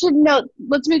 Yeah, we should note,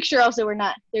 let's make sure also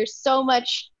there's so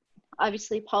much,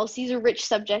 obviously policies are rich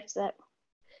subjects that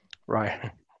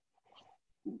Right.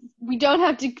 We don't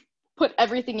have to put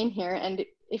everything in here. And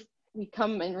if we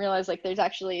come and realize like there's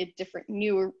actually a different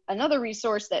another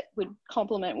resource that would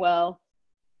complement well,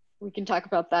 we can talk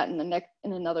about that in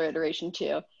another iteration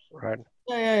too. Right.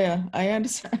 Yeah. I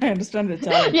understand the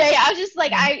challenge. yeah. I was just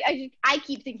like, I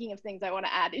keep thinking of things I want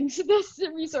to add into this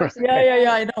resource. Yeah,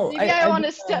 I know. Maybe I want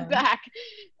to step back.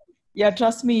 Yeah,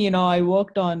 trust me, I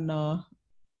worked on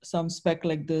some spec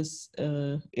like this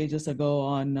ages ago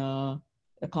on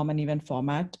a common event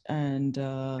format, and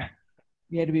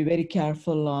we had to be very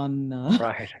careful on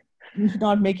Right.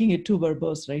 not making it too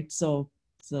verbose, right? So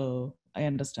I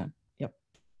understand. Yep.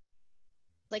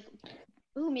 Like,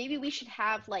 ooh, maybe we should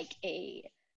have like a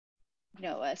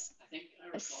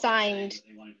signed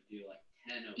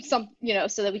some,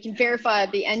 so that we can verify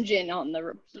the engine on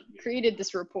the created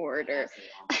this report, or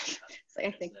so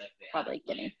I think probably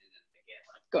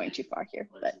going too far here,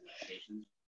 but.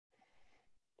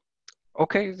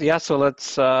 Okay, yeah, so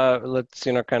let's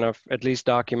kind of at least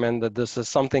document that this is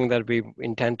something that we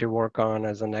intend to work on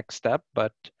as a next step,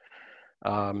 but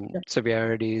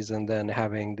severities and then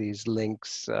having these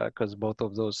links, because both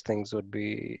of those things would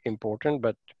be important,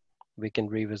 but we can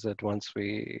revisit once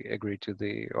we agree to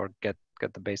or get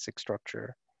the basic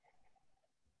structure.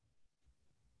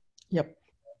 Yep.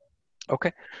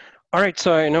 Okay. All right,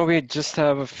 so I know we just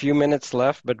have a few minutes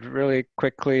left, but really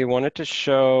quickly wanted to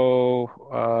show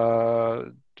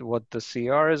what the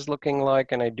CR is looking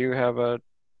like, and I do have a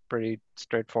pretty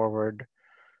straightforward.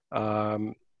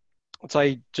 So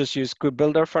I just use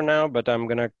KubeBuilder for now, but I'm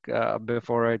gonna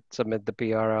before I submit the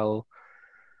PR, I'll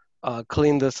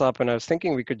clean this up. And I was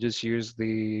thinking we could just use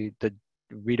we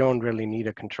don't really need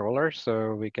a controller,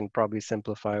 so we can probably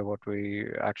simplify what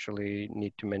we actually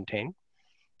need to maintain.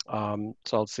 So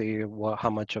I'll see how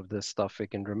much of this stuff we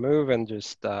can remove and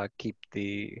just keep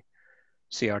the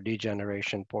CRD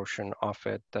generation portion of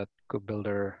it that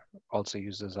KubeBuilder also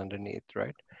uses underneath,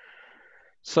 right?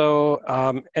 So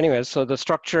anyway, so the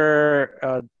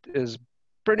structure is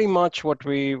pretty much what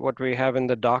we have in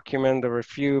the document. There were a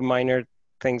few minor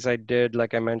things I did,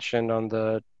 like I mentioned on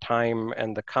the time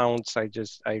and the counts. I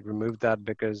removed that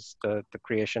because the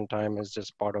creation time is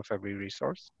just part of every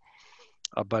resource.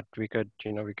 But we could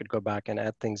go back and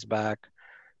add things back.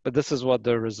 But this is what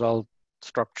the result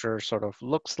structure sort of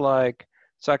looks like.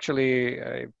 So actually,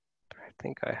 I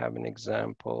think I have an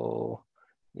example.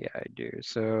 Yeah, I do.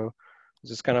 So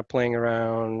just kind of playing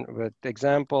around with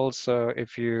examples. So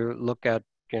if you look at,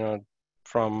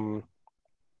 from,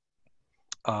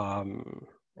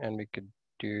 and we could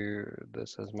do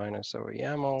this as minus over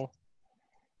YAML.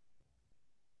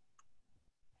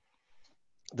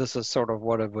 This is sort of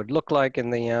what it would look like in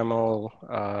the YAML,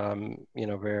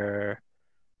 where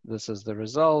this is the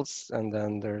results, and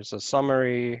then there's a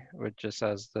summary, which just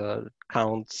has the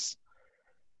counts.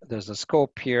 There's a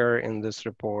scope here in this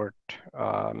report.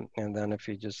 And then if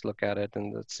you just look at it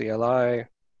in the CLI,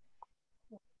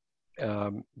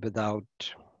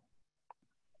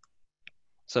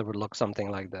 so it would look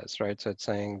something like this, right? So it's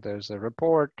saying there's a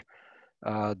report.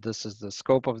 This is the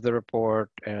scope of the report,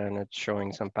 and it's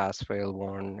showing some pass, fail,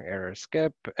 warn, error,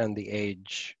 skip, and the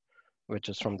age, which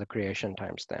is from the creation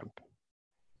timestamp.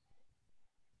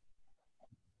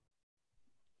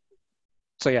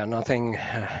 So yeah, nothing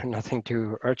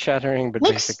too earth-shattering, but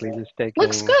basically just taking.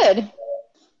 Looks good.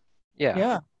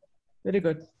 Yeah, very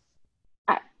good.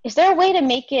 Is there a way to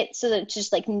make it so that it's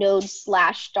just like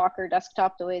node/Docker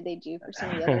desktop the way they do for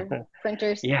some of the other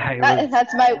printers? Yeah,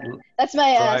 that's my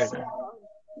right.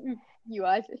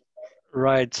 UI.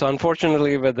 Right. So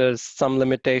unfortunately, there's some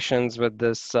limitations with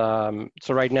this. So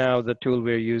right now, the tool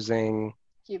we're using,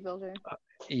 KubeBuilder.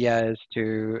 is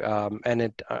to, and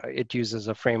it uses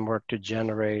a framework to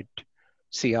generate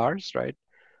CRs, right?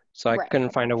 So I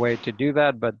couldn't find a way to do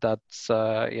that, but that's,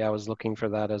 I was looking for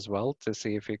that as well to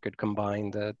see if you could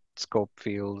combine the scope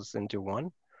fields into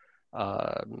one.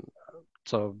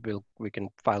 So we can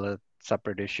file a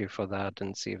separate issue for that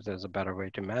and see if there's a better way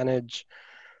to manage.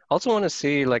 Also want to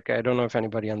see, like, I don't know if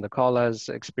anybody on the call has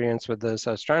experience with this.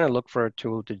 I was trying to look for a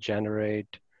tool to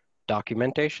generate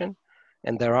documentation.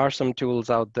 And there are some tools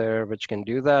out there which can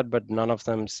do that, but none of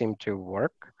them seem to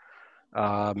work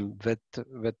with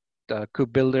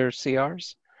KubeBuilder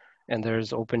CRs. And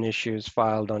there's open issues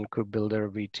filed on KubeBuilder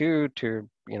v2 to,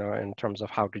 in terms of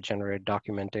how to generate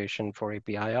documentation for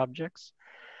API objects.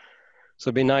 So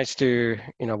it'd be nice to,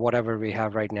 whatever we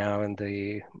have right now in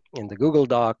the Google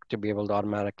Doc, to be able to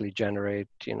automatically generate,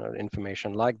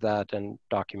 information like that and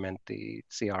document the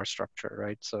CR structure,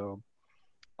 right? So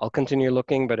I'll continue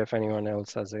looking, but if anyone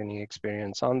else has any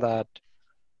experience on that,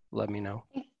 let me know.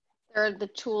 There are the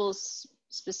tools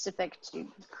specific to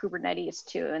Kubernetes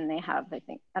too, and they have, I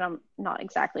think, and I'm not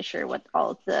exactly sure what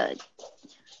all of the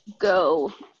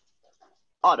Go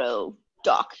auto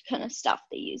doc kind of stuff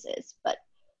they use is, but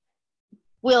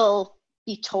we'll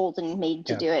be told and made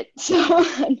to do it. So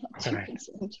I'm not too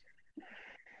concerned.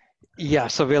 Yeah,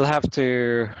 so we'll have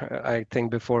to, I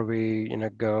think before we,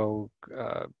 go,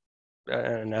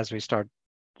 and as we start,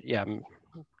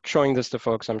 showing this to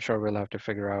folks, I'm sure we'll have to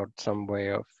figure out some way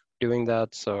of doing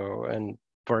that. So, and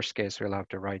worst case, we'll have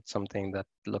to write something that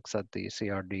looks at the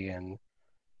CRD and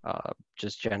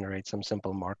just generate some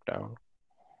simple markdown.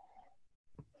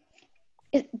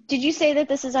 Did you say that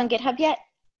this is on GitHub yet?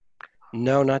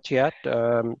 No, not yet.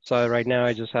 So right now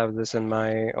I just have this in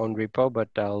my own repo, but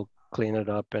I'll clean it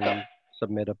up and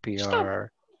submit a PR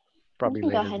probably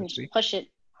later go ahead and this week. Push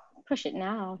it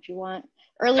now if you want.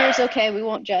 Earlier is okay. We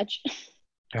won't judge.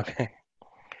 Okay.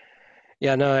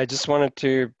 Yeah, no, I just wanted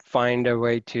to find a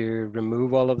way to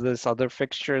remove all of this other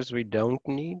fixtures we don't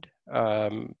need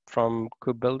from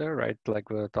KubeBuilder, right? Like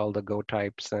with all the Go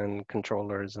types and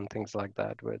controllers and things like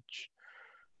that, which,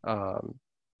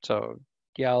 so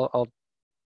yeah,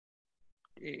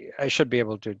 I should be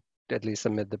able to at least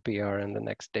submit the PR in the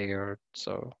next day or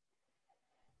so.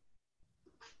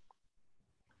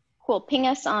 Cool. Ping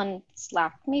us on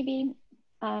Slack maybe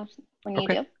when you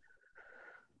do.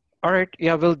 All right,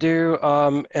 yeah, we'll do.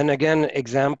 And again,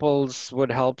 examples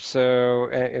would help. So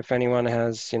if anyone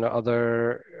has,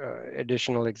 other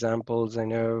additional examples, I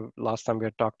know last time we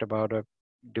had talked about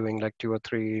doing like 2 or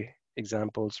 3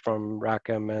 examples from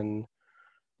Rackham and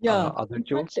other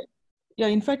tools.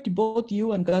 In fact, both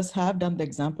you and Gus have done the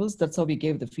examples. That's how we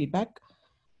gave the feedback.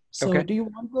 So do you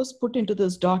want those put into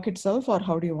this doc itself, or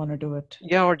how do you want to do it?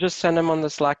 Yeah, or just send them on the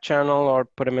Slack channel, or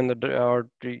put them in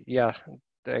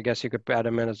I guess you could add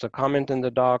them in as a comment in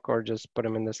the doc, or just put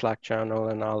them in the Slack channel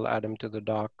and I'll add them to the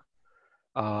doc.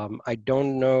 I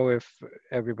don't know if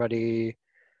everybody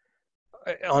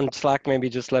on Slack, maybe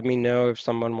just let me know if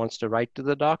someone wants to write to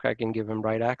the doc. I can give them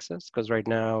write access, because right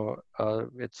now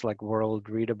it's like world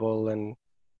readable and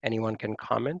anyone can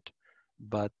comment,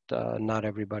 but not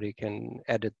everybody can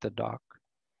edit the doc.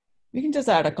 We can just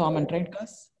add a comment, right,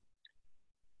 Gus?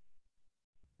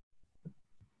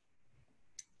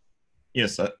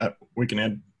 Yes, we can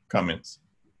add comments.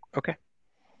 Okay.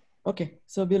 Okay,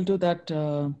 so we'll do that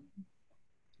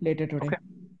later today.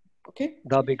 Okay.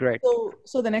 That'll be great.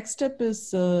 So the next step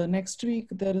is next week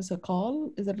there is a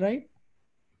call. Is that right?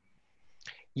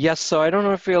 Yes. So I don't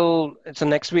know if it's a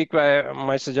next week.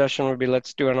 My suggestion would be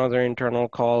let's do another internal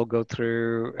call, go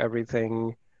through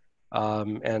everything,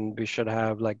 and we should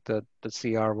have like the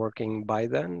CR working by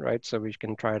then, right? So we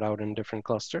can try it out in different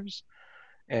clusters.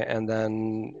 And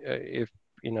then if,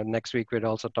 next week we'd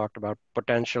also talked about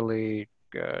potentially,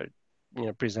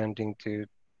 presenting to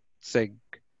SIG,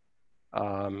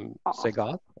 SIG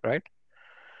Auth, right?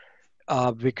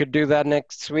 We could do that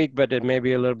next week, but it may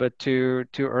be a little bit too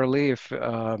early. If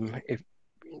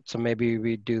so, maybe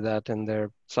we do that in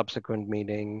their subsequent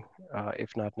meeting,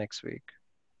 if not next week.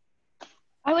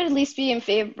 I would at least be in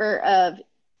favor of,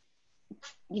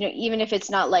 even if it's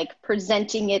not like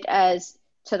presenting it as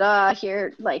ta-da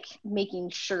here, like making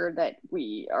sure that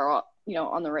we are,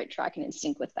 on the right track and in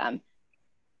sync with them.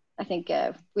 I think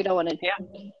we don't want to. Yeah,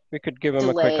 we could give them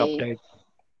a quick update.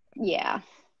 Yeah.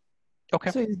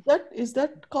 Okay. So is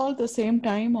that called the same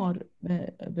time, or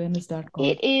when is that called?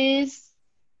 It is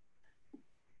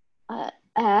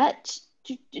at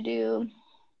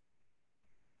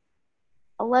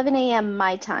 11 a.m.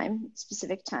 my time,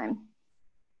 specific time.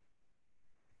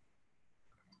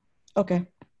 Okay.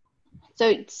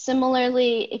 So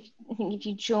similarly, I think if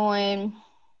you join,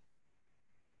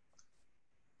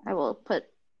 I will put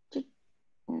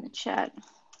in the chat.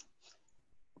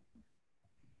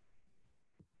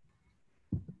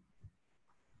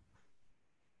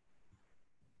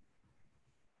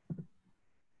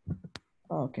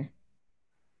 Oh, okay.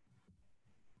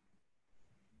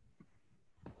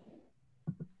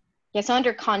 Yeah, so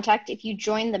under contact, if you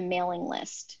join the mailing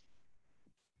list.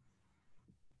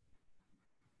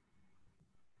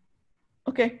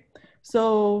 Okay,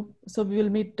 so we will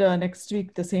meet next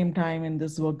week the same time in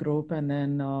this work group, and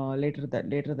then later that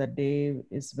day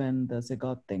is when the SIG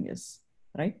Auth thing is,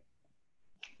 right?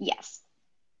 Yes.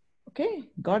 Okay,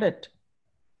 got it.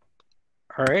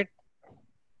 All right.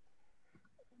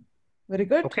 Very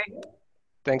good. Okay.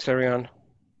 Thanks, everyone.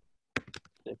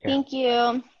 Thank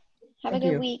you. Have a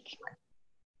good week.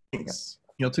 Thanks.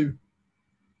 You too.